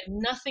Taylor had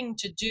nothing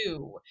to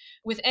do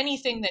with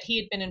anything that he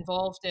had been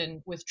involved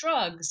in with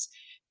drugs.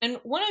 And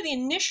one of the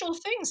initial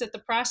things that the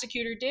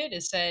prosecutor did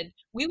is said,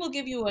 "We will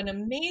give you an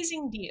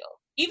amazing deal.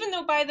 Even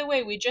though, by the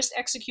way, we just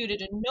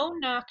executed a no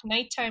knock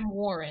nighttime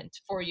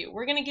warrant for you,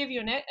 we're going to give you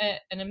an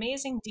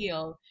amazing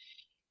deal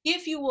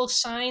if you will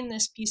sign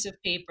this piece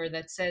of paper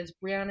that says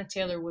Breonna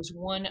Taylor was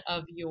one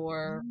of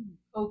your Mm.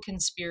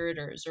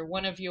 co-conspirators, or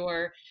one of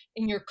your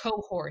in your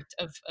cohort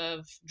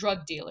of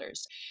drug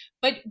dealers."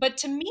 But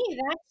to me,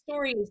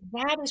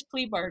 that is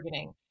plea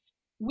bargaining.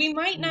 We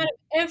might not Mm.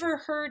 have ever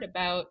heard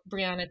about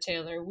Breonna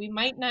Taylor. We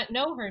might not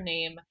know her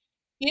name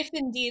if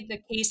indeed the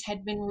case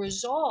had been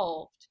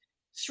resolved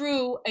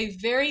through a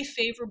very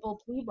favorable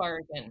plea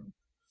bargain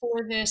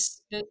for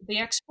the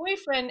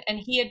ex-boyfriend, and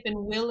he had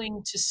been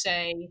willing to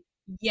say,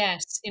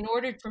 yes, in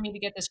order for me to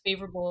get this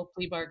favorable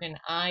plea bargain,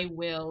 I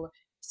will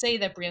say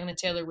that Breonna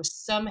Taylor was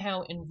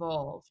somehow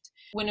involved.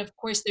 When of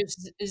course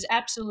there's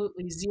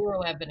absolutely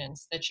zero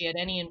evidence that she had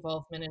any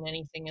involvement in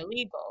anything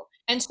illegal.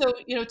 And so,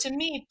 to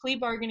me, plea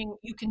bargaining,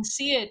 you can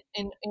see it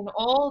in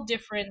all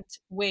different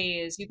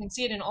ways. You can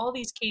see it in all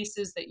these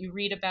cases that you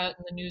read about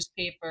in the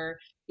newspaper.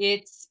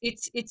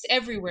 It's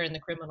everywhere in the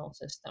criminal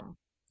system.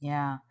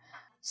 Yeah.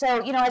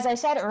 So, as I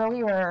said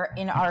earlier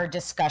in our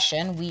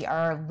discussion, we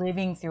are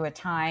living through a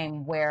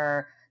time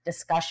where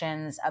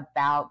discussions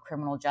about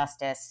criminal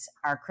justice,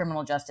 our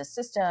criminal justice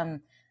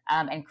system,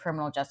 and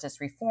criminal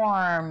justice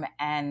reform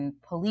and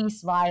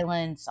police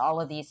violence, all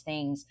of these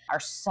things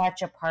are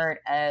such a part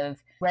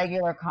of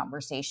regular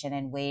conversation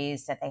in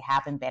ways that they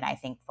haven't been, I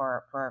think,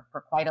 for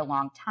quite a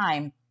long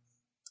time.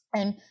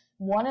 And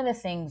one of the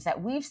things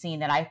that we've seen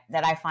that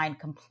I find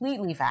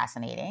completely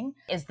fascinating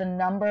is the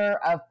number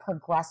of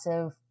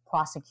progressive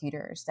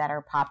prosecutors that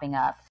are popping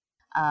up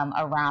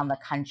around the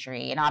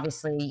country. And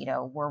obviously,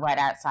 we're right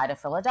outside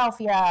of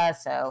Philadelphia,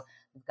 so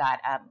we've got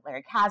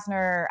Larry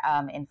Kasner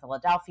in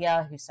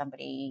Philadelphia, who's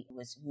somebody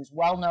who's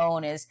well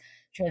known as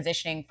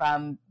transitioning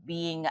from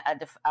being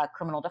a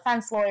criminal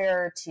defense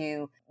lawyer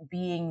to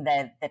being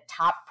the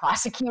top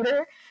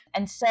prosecutor.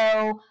 And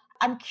so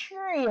I'm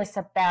curious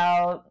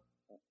about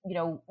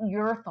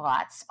your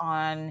thoughts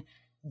on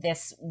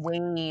this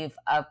wave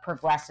of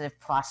progressive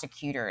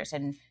prosecutors,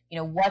 and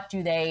what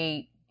do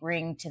they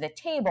bring to the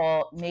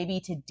table, maybe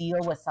to deal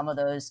with some of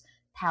those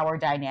power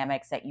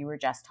dynamics that you were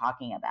just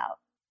talking about.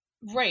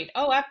 Right.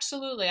 Oh,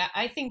 absolutely.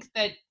 I think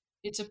that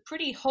it's a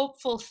pretty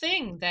hopeful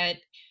thing that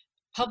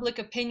public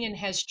opinion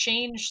has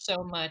changed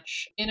so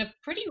much in a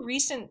pretty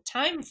recent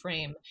time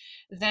frame,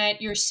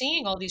 that you're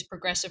seeing all these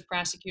progressive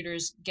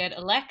prosecutors get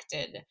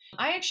elected.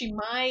 I actually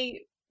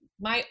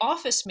my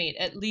office mate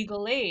at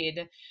Legal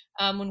Aid,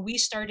 when we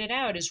started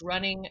out, is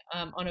running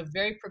on a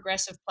very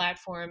progressive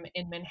platform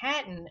in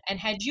Manhattan.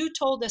 And had you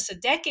told us a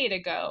decade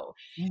ago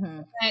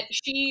Mm-hmm. that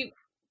she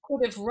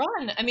could have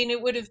run, I mean,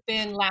 it would have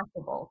been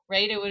laughable,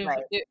 right?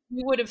 Right.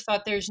 We would have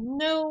thought there's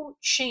no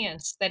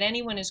chance that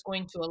anyone is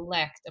going to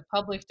elect a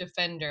public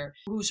defender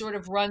who sort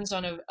of runs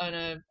on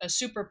a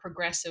super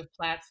progressive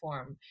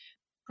platform.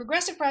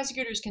 Progressive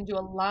prosecutors can do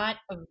a lot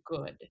of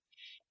good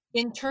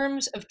in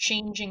terms of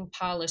changing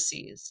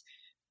policies.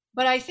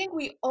 But I think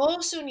we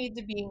also need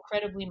to be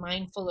incredibly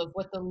mindful of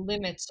what the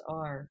limits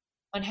are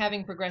on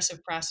having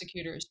progressive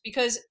prosecutors,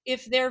 because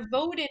if they're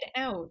voted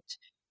out,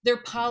 their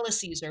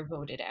policies are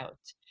voted out.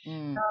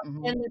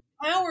 Mm-hmm. And the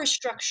power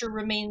structure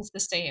remains the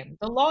same.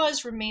 The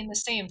laws remain the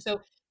same.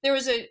 So there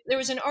was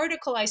an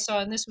article I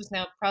saw, and this was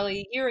now probably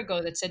a year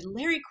ago, that said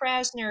Larry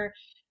Krasner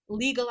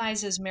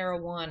legalizes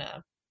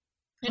marijuana.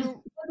 And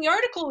what the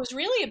article was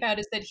really about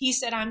is that he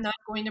said, I'm not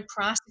going to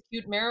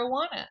prosecute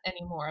marijuana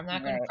anymore. I'm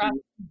not going to Right.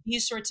 prosecute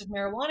these sorts of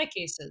marijuana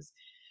cases.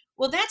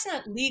 Well, that's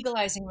not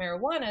legalizing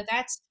marijuana.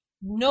 That's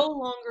no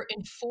longer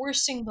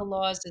enforcing the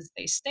laws as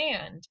they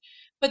stand.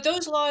 But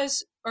those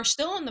laws are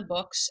still in the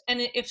books.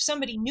 And if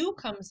somebody new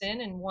comes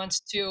in and wants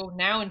to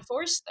now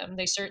enforce them,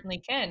 they certainly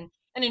can.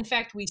 And in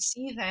fact, we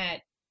see that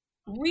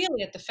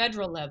really at the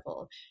federal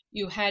level.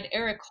 You had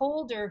Eric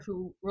Holder,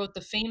 who wrote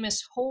the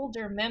famous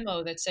Holder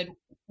memo that said,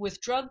 with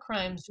drug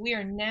crimes, we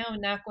are now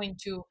not going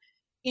to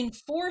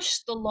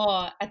enforce the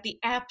law at the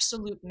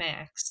absolute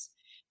max.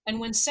 And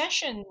when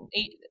Sessions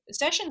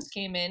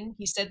came in,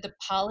 he said the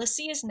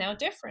policy is now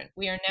different.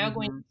 We are now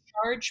going Mm-hmm. to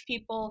charge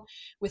people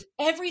with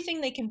everything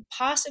they can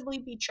possibly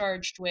be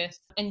charged with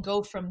and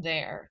go from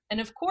there. And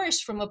of course,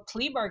 from a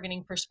plea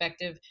bargaining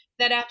perspective,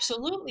 that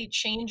absolutely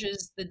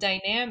changes the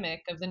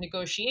dynamic of the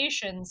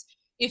negotiations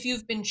if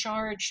you've been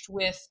charged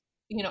with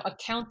a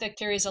count that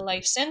carries a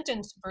life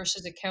sentence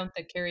versus a count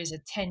that carries a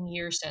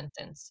 10-year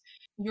sentence.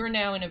 You're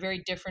now in a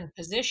very different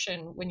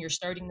position when you're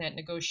starting that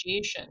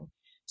negotiation.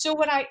 So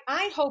what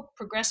I hope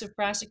progressive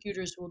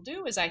prosecutors will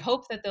do is I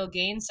hope that they'll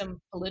gain some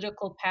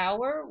political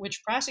power,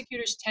 which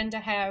prosecutors tend to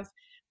have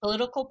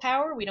political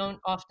power. We don't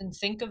often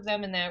think of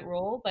them in that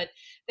role, but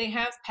they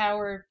have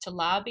power to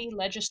lobby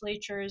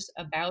legislatures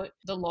about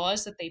the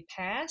laws that they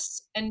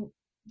pass. And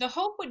the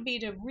hope would be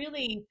to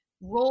really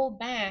roll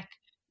back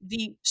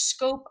the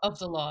scope of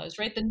the laws,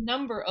 right? The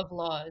number of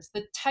laws,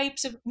 the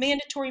types of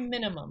mandatory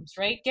minimums,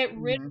 right? Get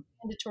rid Mm-hmm. of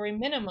mandatory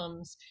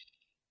minimums,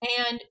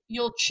 and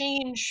you'll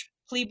change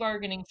plea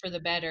bargaining for the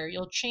better.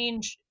 You'll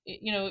change,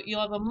 you'll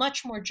have a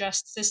much more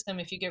just system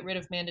if you get rid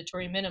of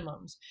mandatory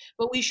minimums.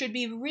 But we should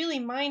be really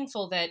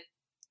mindful that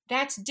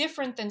that's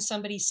different than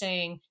somebody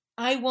saying,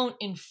 I won't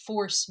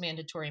enforce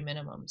mandatory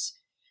minimums.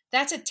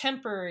 That's a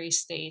temporary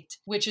state,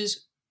 which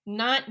is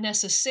not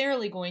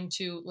necessarily going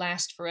to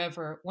last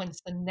forever once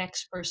the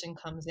next person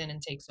comes in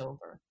and takes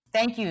over.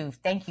 Thank you.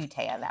 Thank you,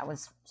 Taya. That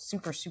was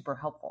super, super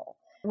helpful.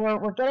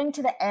 We're getting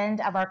to the end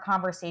of our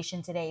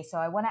conversation today. So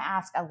I want to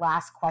ask a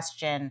last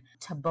question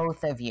to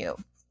both of you.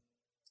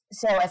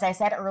 So, as I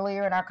said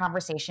earlier in our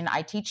conversation,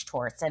 I teach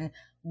torts. And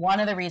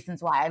one of the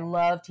reasons why I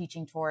love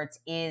teaching torts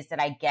is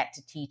that I get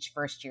to teach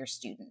first year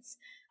students.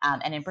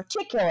 And in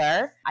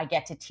particular, I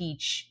get to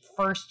teach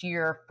first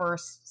year,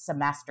 first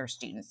semester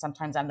students.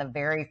 Sometimes I'm the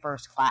very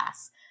first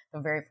class,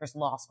 the very first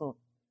law school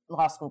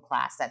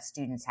class that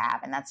students have.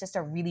 And that's just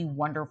a really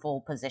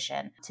wonderful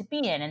position to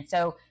be in. And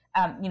so,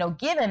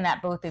 given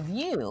that both of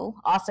you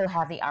also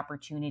have the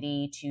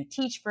opportunity to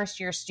teach first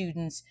year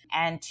students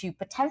and to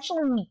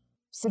potentially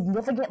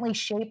significantly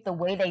shape the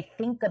way they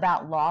think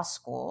about law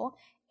school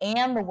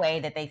and the way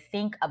that they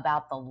think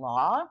about the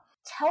law,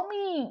 tell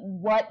me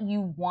what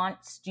you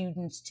want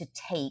students to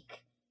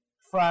take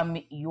from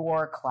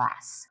your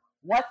class.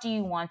 What do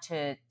you want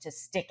to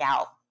stick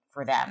out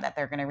for them that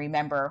they're going to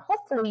remember,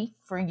 hopefully,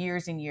 for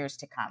years and years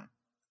to come?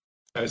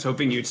 I was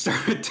hoping you'd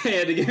start with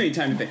Thea to give me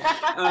time to think.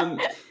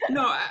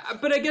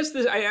 But I guess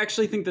I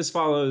actually think this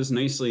follows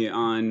nicely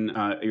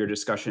on your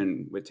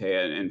discussion with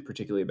Thea, and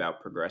particularly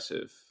about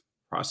progressive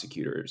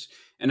prosecutors.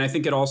 And I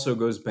think it also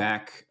goes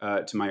back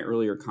to my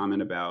earlier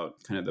comment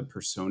about kind of the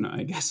persona,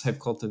 I guess, I've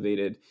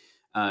cultivated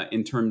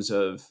in terms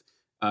of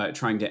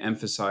trying to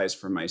emphasize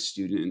for my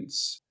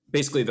students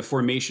basically the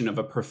formation of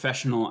a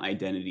professional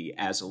identity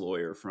as a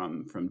lawyer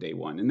from day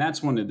one. And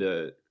that's one of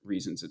the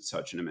reasons it's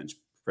such an immense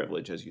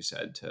privilege, as you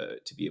said,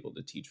 to be able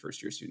to teach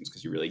first year students,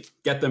 because you really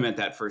get them at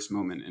that first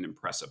moment and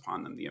impress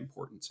upon them the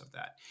importance of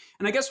that.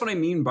 And I guess what I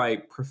mean by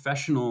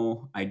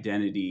professional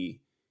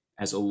identity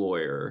as a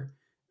lawyer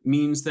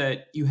means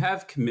that you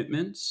have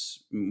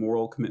commitments,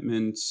 moral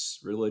commitments,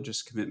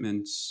 religious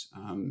commitments,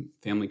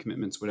 family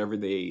commitments, whatever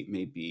they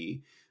may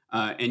be.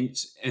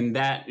 And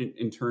that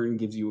in turn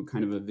gives you a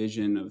kind of a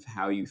vision of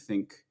how you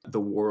think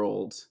the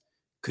world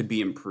could be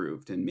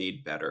improved and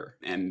made better.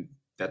 And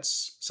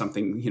that's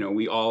something,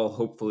 we all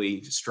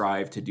hopefully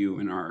strive to do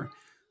in our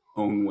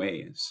own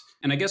ways.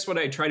 And I guess what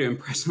I try to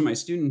impress on my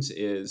students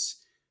is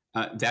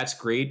that's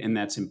great and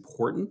that's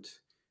important.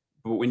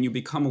 But when you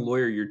become a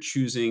lawyer, you're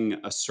choosing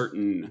a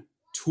certain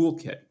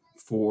toolkit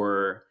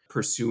for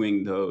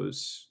pursuing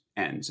those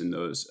ends and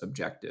those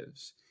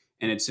objectives.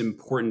 And it's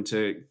important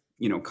to,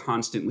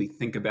 constantly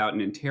think about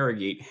and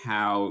interrogate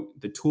how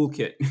the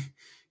toolkit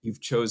you've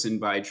chosen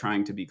by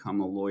trying to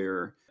become a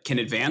lawyer can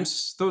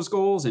advance those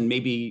goals and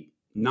maybe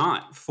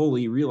not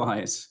fully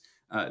realize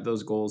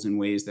those goals in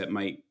ways that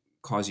might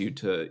cause you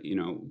to,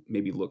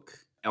 maybe look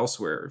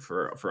elsewhere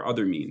for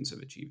other means of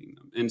achieving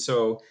them. And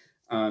so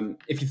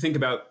if you think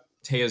about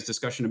Thea's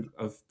discussion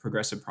of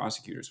progressive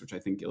prosecutors, which I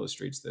think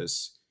illustrates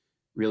this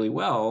really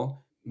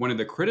well, one of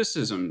the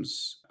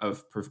criticisms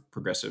of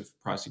progressive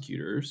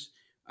prosecutors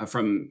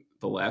from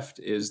the left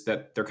is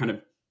that they're kind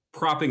of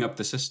propping up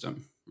the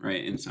system,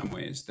 right? In some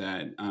ways,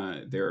 that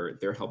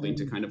they're helping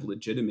to kind of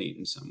legitimate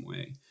in some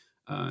way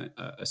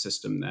a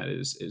system that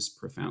is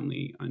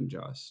profoundly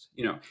unjust.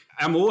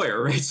 I'm a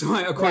lawyer, right? So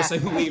of course I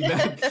believe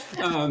that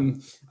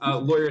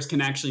lawyers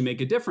can actually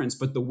make a difference,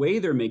 but the way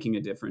they're making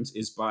a difference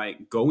is by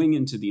going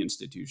into the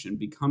institution,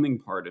 becoming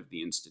part of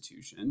the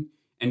institution,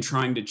 and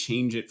trying to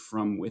change it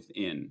from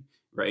within,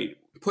 right?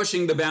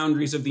 Pushing the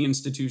boundaries of the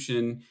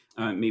institution,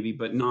 maybe,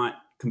 but not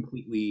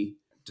completely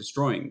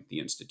destroying the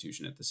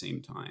institution at the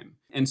same time.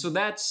 And so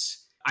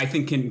that's, I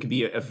think, can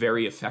be a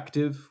very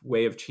effective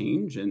way of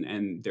change.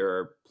 And there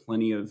are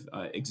plenty of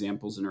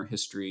examples in our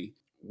history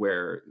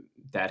where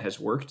that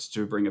has worked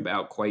to bring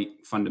about quite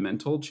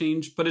fundamental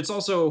change. But it's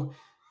also,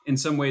 in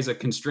some ways, a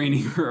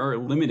constraining or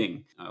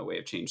limiting way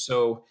of change.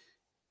 So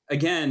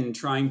again,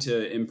 trying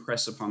to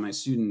impress upon my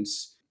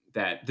students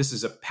that this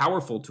is a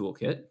powerful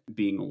toolkit,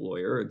 being a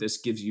lawyer. This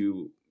gives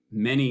you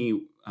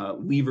many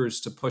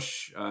levers to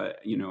push,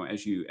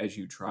 as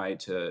you try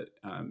to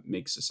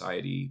make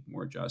society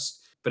more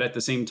just. But at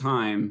the same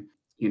time,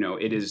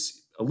 it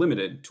is a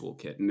limited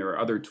toolkit, and there are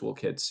other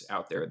toolkits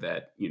out there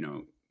that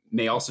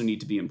may also need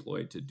to be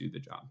employed to do the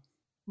job.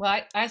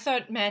 Well, I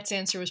thought Matt's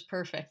answer was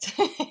perfect,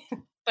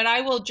 but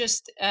I will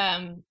just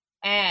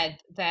add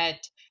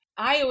that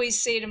I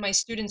always say to my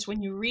students,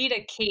 when you read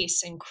a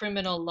case in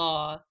criminal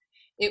law,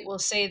 it will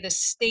say the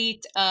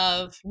state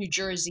of New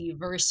Jersey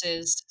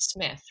versus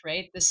Smith,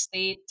 right? The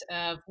state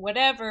of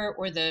whatever,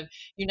 or the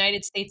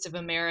United States of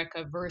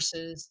America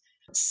versus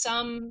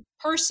some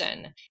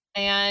person.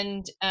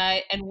 And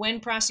when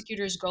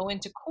prosecutors go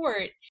into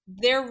court,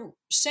 they're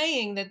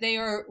saying that they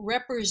are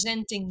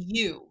representing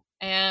you.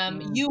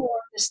 You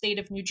are the state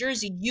of New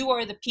Jersey. You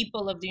are the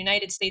people of the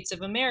United States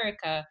of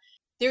America.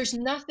 There's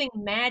nothing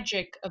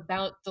magic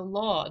about the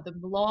law. The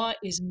law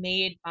is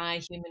made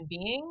by human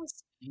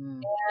beings.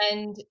 Mm.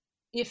 And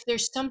if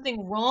there's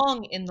something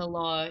wrong in the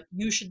law,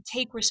 you should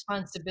take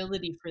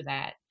responsibility for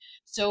that.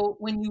 So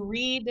when you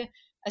read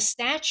a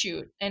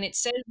statute and it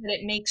says that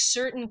it makes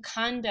certain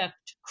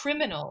conduct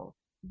criminal,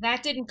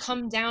 that didn't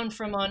come down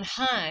from on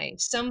high.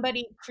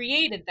 Somebody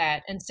created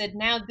that and said,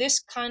 now this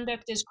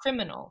conduct is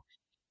criminal.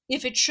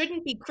 If it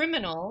shouldn't be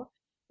criminal,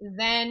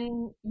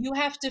 then you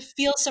have to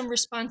feel some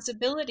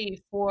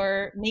responsibility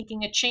for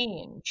making a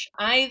change,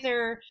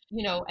 either,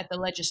 at the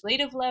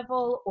legislative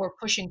level, or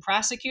pushing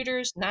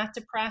prosecutors not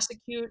to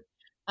prosecute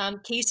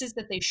cases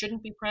that they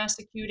shouldn't be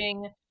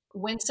prosecuting.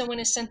 When someone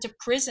is sent to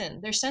prison,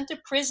 they're sent to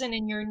prison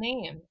in your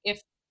name.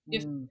 If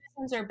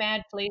prisons are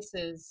bad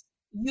places,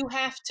 you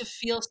have to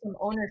feel some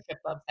ownership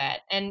of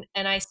that. And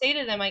I say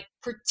to them,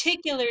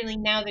 particularly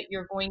now that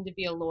you're going to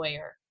be a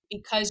lawyer,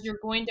 because you're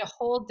going to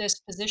hold this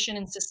position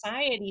in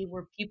society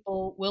where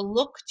people will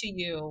look to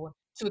you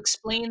to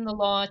explain the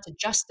law, to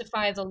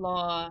justify the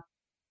law.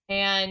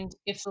 And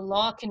if the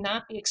law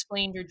cannot be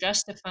explained or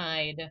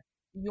justified,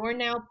 you're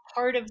now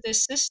part of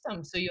this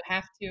system. So you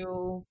have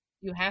to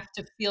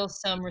feel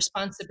some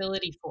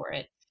responsibility for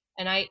it.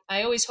 And I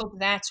always hope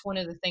that's one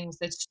of the things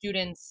that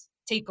students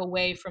take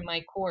away from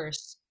my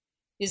course,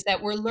 is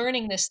that we're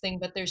learning this thing,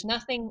 but there's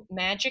nothing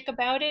magic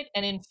about it.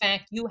 And in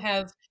fact, you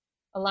have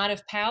a lot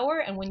of power.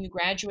 And when you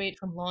graduate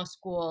from law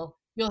school,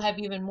 you'll have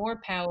even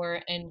more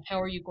power. And how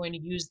are you going to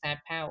use that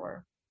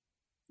power?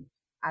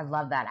 I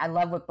love that. I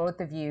love what both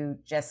of you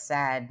just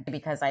said,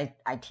 because I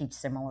teach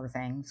similar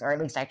things, or at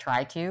least I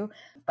try to.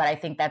 But I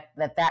think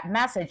that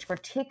message,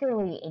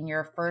 particularly in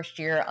your first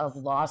year of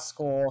law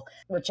school,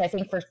 which I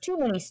think for too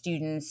many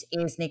students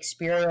is an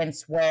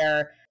experience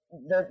where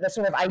the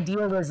sort of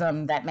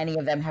idealism that many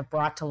of them have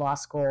brought to law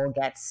school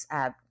gets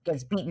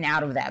beaten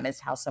out of them,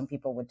 is how some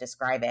people would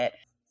describe it.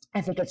 I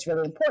think it's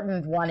really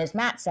important, one, as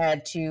Matt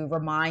said, to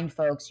remind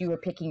folks you are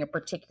picking a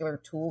particular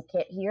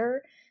toolkit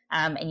here,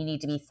 and you need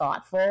to be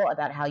thoughtful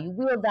about how you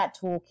wield that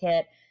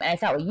toolkit. And I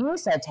thought what you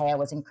said, Thea,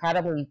 was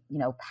incredibly,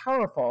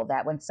 powerful,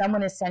 that when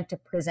someone is sent to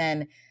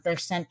prison, they're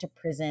sent to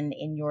prison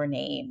in your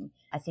name.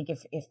 I think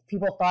if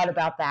people thought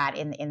about that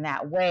in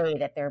that way,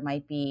 that there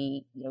might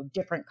be,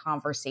 different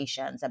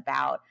conversations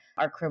about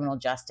our criminal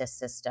justice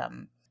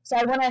system. So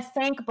I want to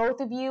thank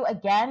both of you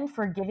again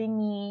for giving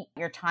me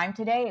your time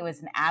today. It was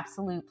an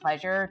absolute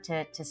pleasure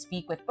to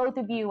speak with both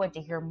of you and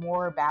to hear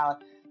more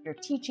about your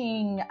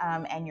teaching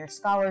and your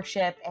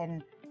scholarship.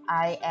 And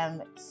I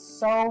am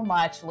so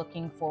much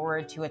looking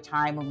forward to a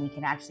time when we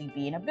can actually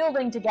be in a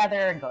building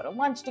together and go to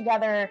lunch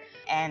together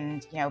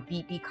and,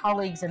 be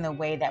colleagues in the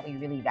way that we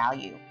really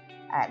value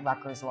at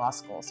Rutgers Law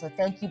School. So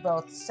thank you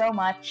both so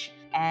much.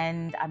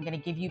 And I'm going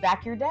to give you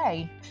back your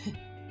day.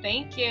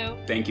 Thank you.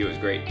 Thank you. It was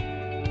great.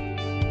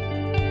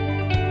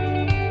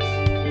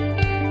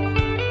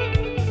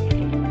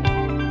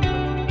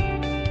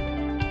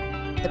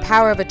 The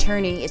Power of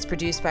Attorney is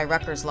produced by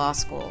Rutgers Law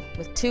School.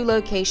 With 2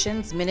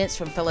 locations, minutes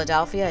from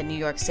Philadelphia and New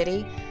York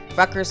City,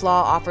 Rutgers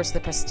Law offers the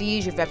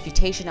prestige and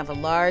reputation of a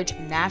large,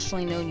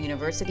 nationally known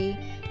university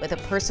with a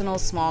personal,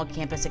 small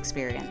campus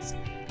experience.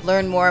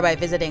 Learn more by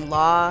visiting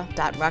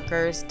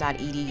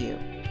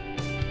law.rutgers.edu.